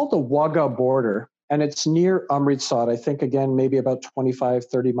it's called the Wagah border, and it's near Amritsar. I think, again, maybe about 25,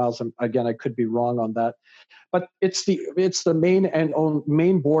 30 miles. Again, I could be wrong on that. But it's the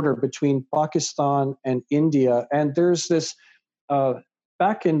main border between Pakistan and India. And there's this,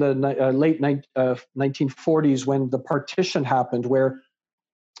 back in the late 1940s, when the partition happened, where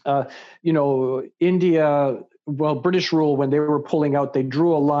India British rule, when they were pulling out, they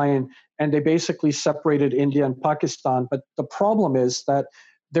drew a line and they basically separated India and Pakistan. But the problem is that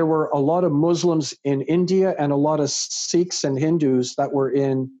there were a lot of Muslims in India and a lot of Sikhs and Hindus that were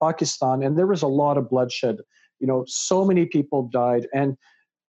in Pakistan, and there was a lot of bloodshed. So many people died, and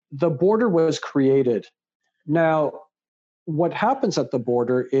the border was created. Now, what happens at the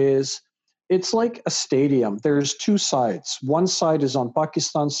border is it's like a stadium. There's two sides. One side is on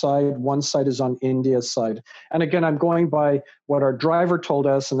Pakistan's side, one side is on India's side. And again, I'm going by what our driver told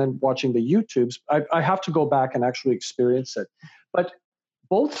us and then watching the YouTubes. I have to go back and actually experience it. But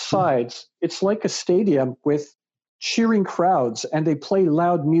both sides, it's like a stadium with cheering crowds, and they play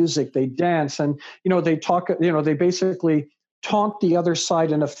loud music, they dance, and they talk, they basically taunt the other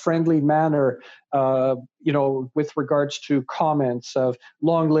side in a friendly manner, with regards to comments of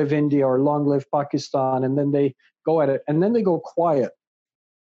long live India or long live Pakistan, and then they go at it, and then they go quiet.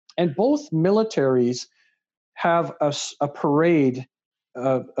 And both militaries have a parade,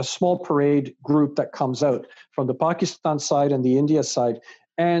 a small parade group that comes out from the Pakistan side and the India side.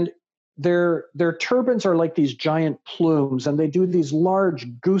 And their turbans are like these giant plumes, and they do these large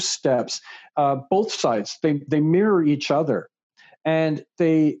goose steps. Both sides, they mirror each other, and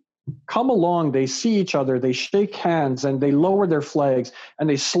they come along, they see each other, they shake hands, and they lower their flags, and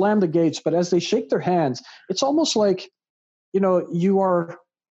they slam the gates. But as they shake their hands, it's almost like, you are,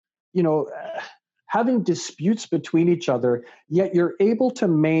 having disputes between each other, yet you're able to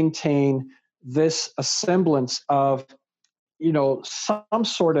maintain this semblance of, some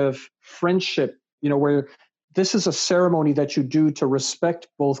sort of friendship, where this is a ceremony that you do to respect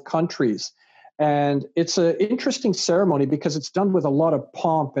both countries. And it's an interesting ceremony because it's done with a lot of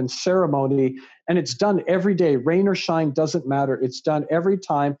pomp and ceremony, and it's done every day. Rain or shine, doesn't matter. It's done every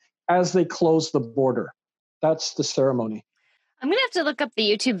time as they close the border. That's the ceremony. I'm going to have to look up the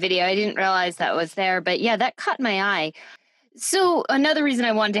YouTube video. I didn't realize that was there, but yeah, that caught my eye. So another reason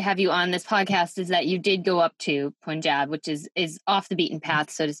I wanted to have you on this podcast is that you did go up to Punjab, which is off the beaten path,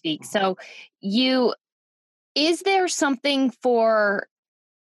 so to speak. So is there something for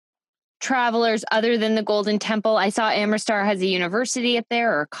travelers other than the Golden Temple? I saw Amritsar has a university up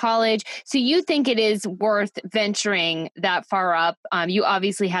there or a college. So you think it is worth venturing that far up? You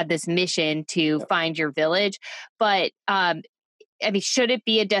obviously had this mission to find your village, but should it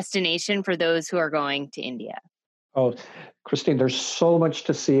be a destination for those who are going to India? Oh, Christine, there's so much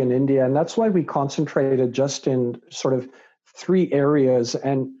to see in India. And that's why we concentrated just in sort of 3 areas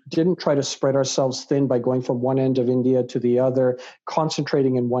and didn't try to spread ourselves thin by going from one end of India to the other,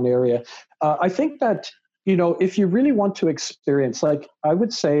 concentrating in one area. I think that, if you really want to experience, like I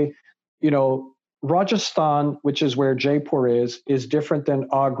would say, Rajasthan, which is where Jaipur is different than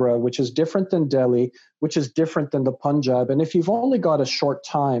Agra, which is different than Delhi, which is different than the Punjab. And if you've only got a short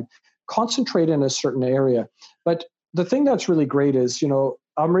time, concentrate in a certain area. But the thing that's really great is,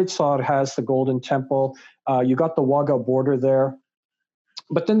 Amritsar has the Golden Temple. You got the Wagah border there.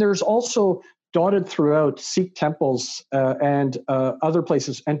 But then there's also dotted throughout Sikh temples and other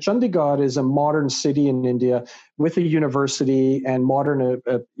places. And Chandigarh is a modern city in India with a university and modern,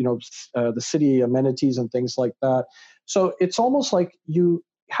 the city amenities and things like that. So it's almost like you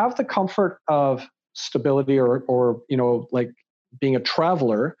have the comfort of stability or like being a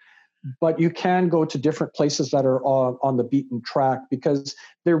traveler, but you can go to different places that are on the beaten track, because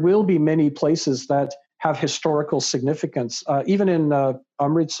there will be many places that have historical significance. Even in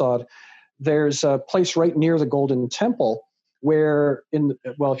Amritsar, there's a place right near the Golden Temple where,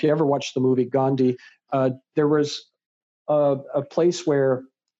 if you ever watched the movie Gandhi, there was a place where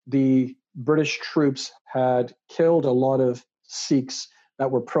the British troops had killed a lot of Sikhs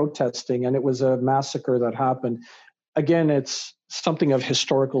that were protesting, and it was a massacre that happened. Again, it's something of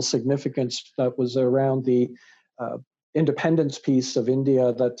historical significance that was around the independence piece of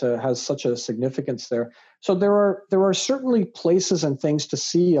India that has such a significance there. So there are certainly places and things to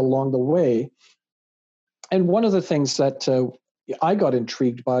see along the way. And one of the things that I got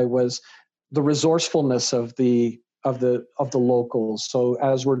intrigued by was the resourcefulness of the locals. So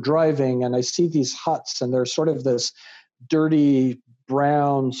as we're driving, and I see these huts, and they're sort of this dirty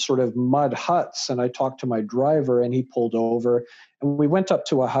brown sort of mud huts, and I talked to my driver, and he pulled over, and we went up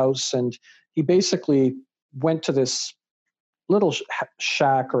to a house, and he basically went to this little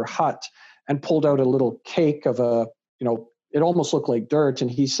shack or hut and pulled out a little cake of it almost looked like dirt, and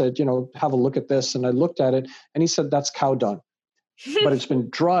he said, have a look at this. And I looked at it, and he said, that's cow dung, but it's been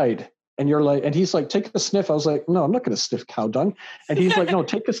dried. And and he's like, take a sniff. I was like, no, I'm not going to sniff cow dung. And he's like, no,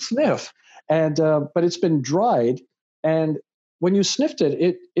 take a sniff. And but it's been dried, and when you sniffed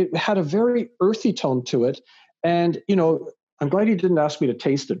it, it had a very earthy tone to it. And, I'm glad he didn't ask me to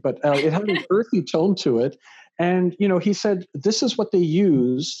taste it, but it had an earthy tone to it. And, he said, this is what they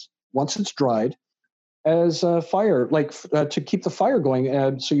use once it's dried as a fire, to keep the fire going.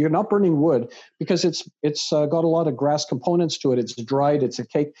 And so you're not burning wood because it's got a lot of grass components to it. It's dried, it's a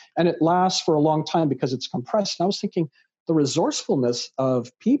cake, and it lasts for a long time because it's compressed. And I was thinking the resourcefulness of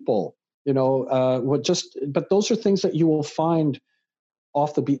people, but those are things that you will find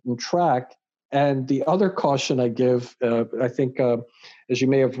off the beaten track. And the other caution I give, I think, as you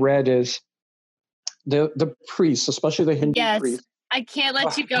may have read, is the priests, especially the Hindu priests. I can't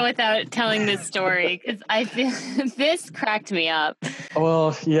let you go without telling this story because I feel this cracked me up.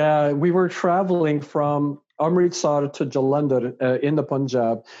 Well, yeah, we were traveling from Amritsar to Jalandhar in the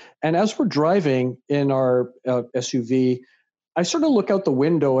Punjab. And as we're driving in our SUV, I sort of look out the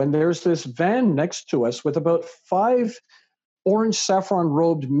window and there's this van next to us with about 5 orange saffron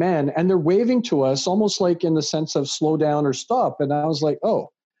robed men, and they're waving to us almost like in the sense of slow down or stop. And I was like, oh.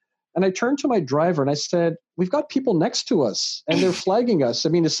 And I turned to my driver and I said, we've got people next to us and they're flagging us. I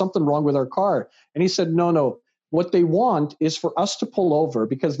mean, is something wrong with our car? And he said, no. What they want is for us to pull over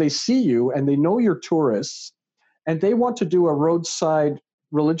because they see you and they know you're tourists and they want to do a roadside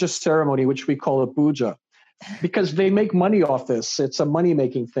religious ceremony, which we call a puja, because they make money off this. It's a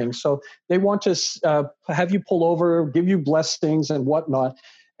money-making thing. So they want to have you pull over, give you blessings and whatnot.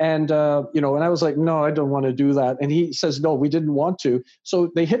 And, and I was like, no, I don't want to do that. And he says, no, we didn't want to.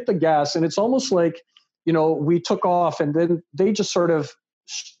 So they hit the gas and it's almost like, we took off and then they just sort of,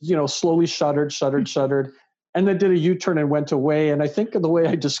 slowly shuddered, and then did a U-turn and went away. And I think the way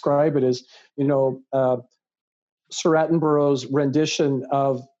I describe it is, Sir Attenborough's rendition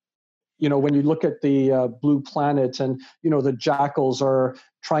of, when you look at the blue planet and, the jackals are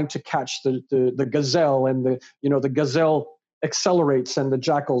trying to catch the gazelle and the gazelle accelerates and the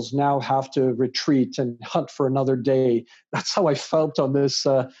jackals now have to retreat and hunt for another day. That's how I felt on this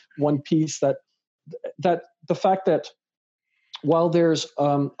one piece, that the fact that while there's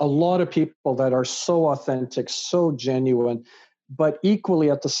a lot of people that are so authentic, so genuine, but equally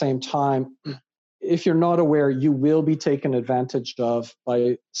at the same time, if you're not aware, you will be taken advantage of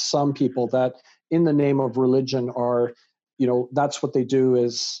by some people that in the name of religion are, that's what they do,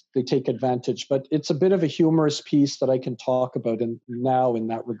 is they take advantage. But it's a bit of a humorous piece that I can talk about now in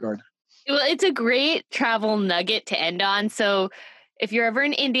that regard. Well, it's a great travel nugget to end on. So if you're ever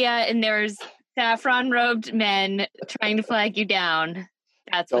in India and there's saffron-robed men trying to flag you down,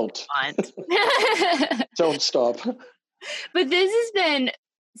 that's what you want. Don't stop. But this has been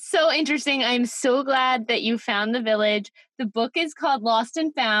so interesting. I'm so glad that you found the village. The book is called Lost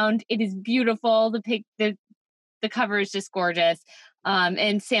and Found. It is beautiful. The cover is just gorgeous.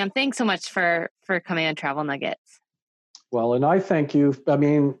 And Sam, thanks so much for coming on Travel Nuggets. Well, and I thank you. I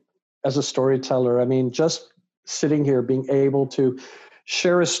mean, as a storyteller, just sitting here, being able to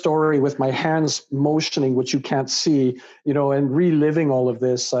share a story with my hands motioning, which you can't see, and reliving all of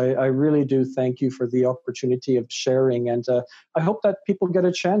this. I really do thank you for the opportunity of sharing. And I hope that people get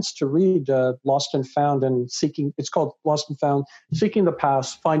a chance to read Lost and Found and Seeking. It's called Lost and Found, Seeking the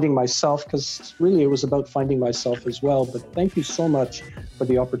Past, Finding Myself, because really it was about finding myself as well. But thank you so much for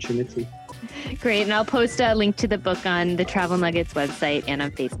the opportunity. Great. And I'll post a link to the book on the Travel Nuggets website and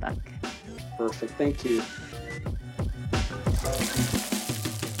on Facebook. Perfect. Thank you.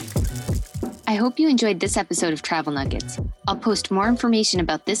 I hope you enjoyed this episode of Travel Nuggets. I'll post more information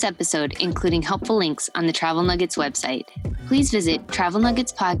about this episode, including helpful links, on the Travel Nuggets website. Please visit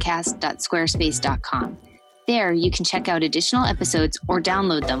travelnuggetspodcast.squarespace.com. There, you can check out additional episodes or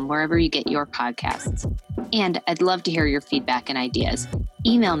download them wherever you get your podcasts. And I'd love to hear your feedback and ideas.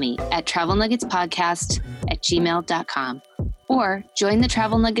 Email me at travelnuggetspodcast@gmail.com or join the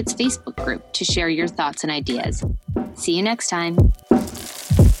Travel Nuggets Facebook group to share your thoughts and ideas. See you next time.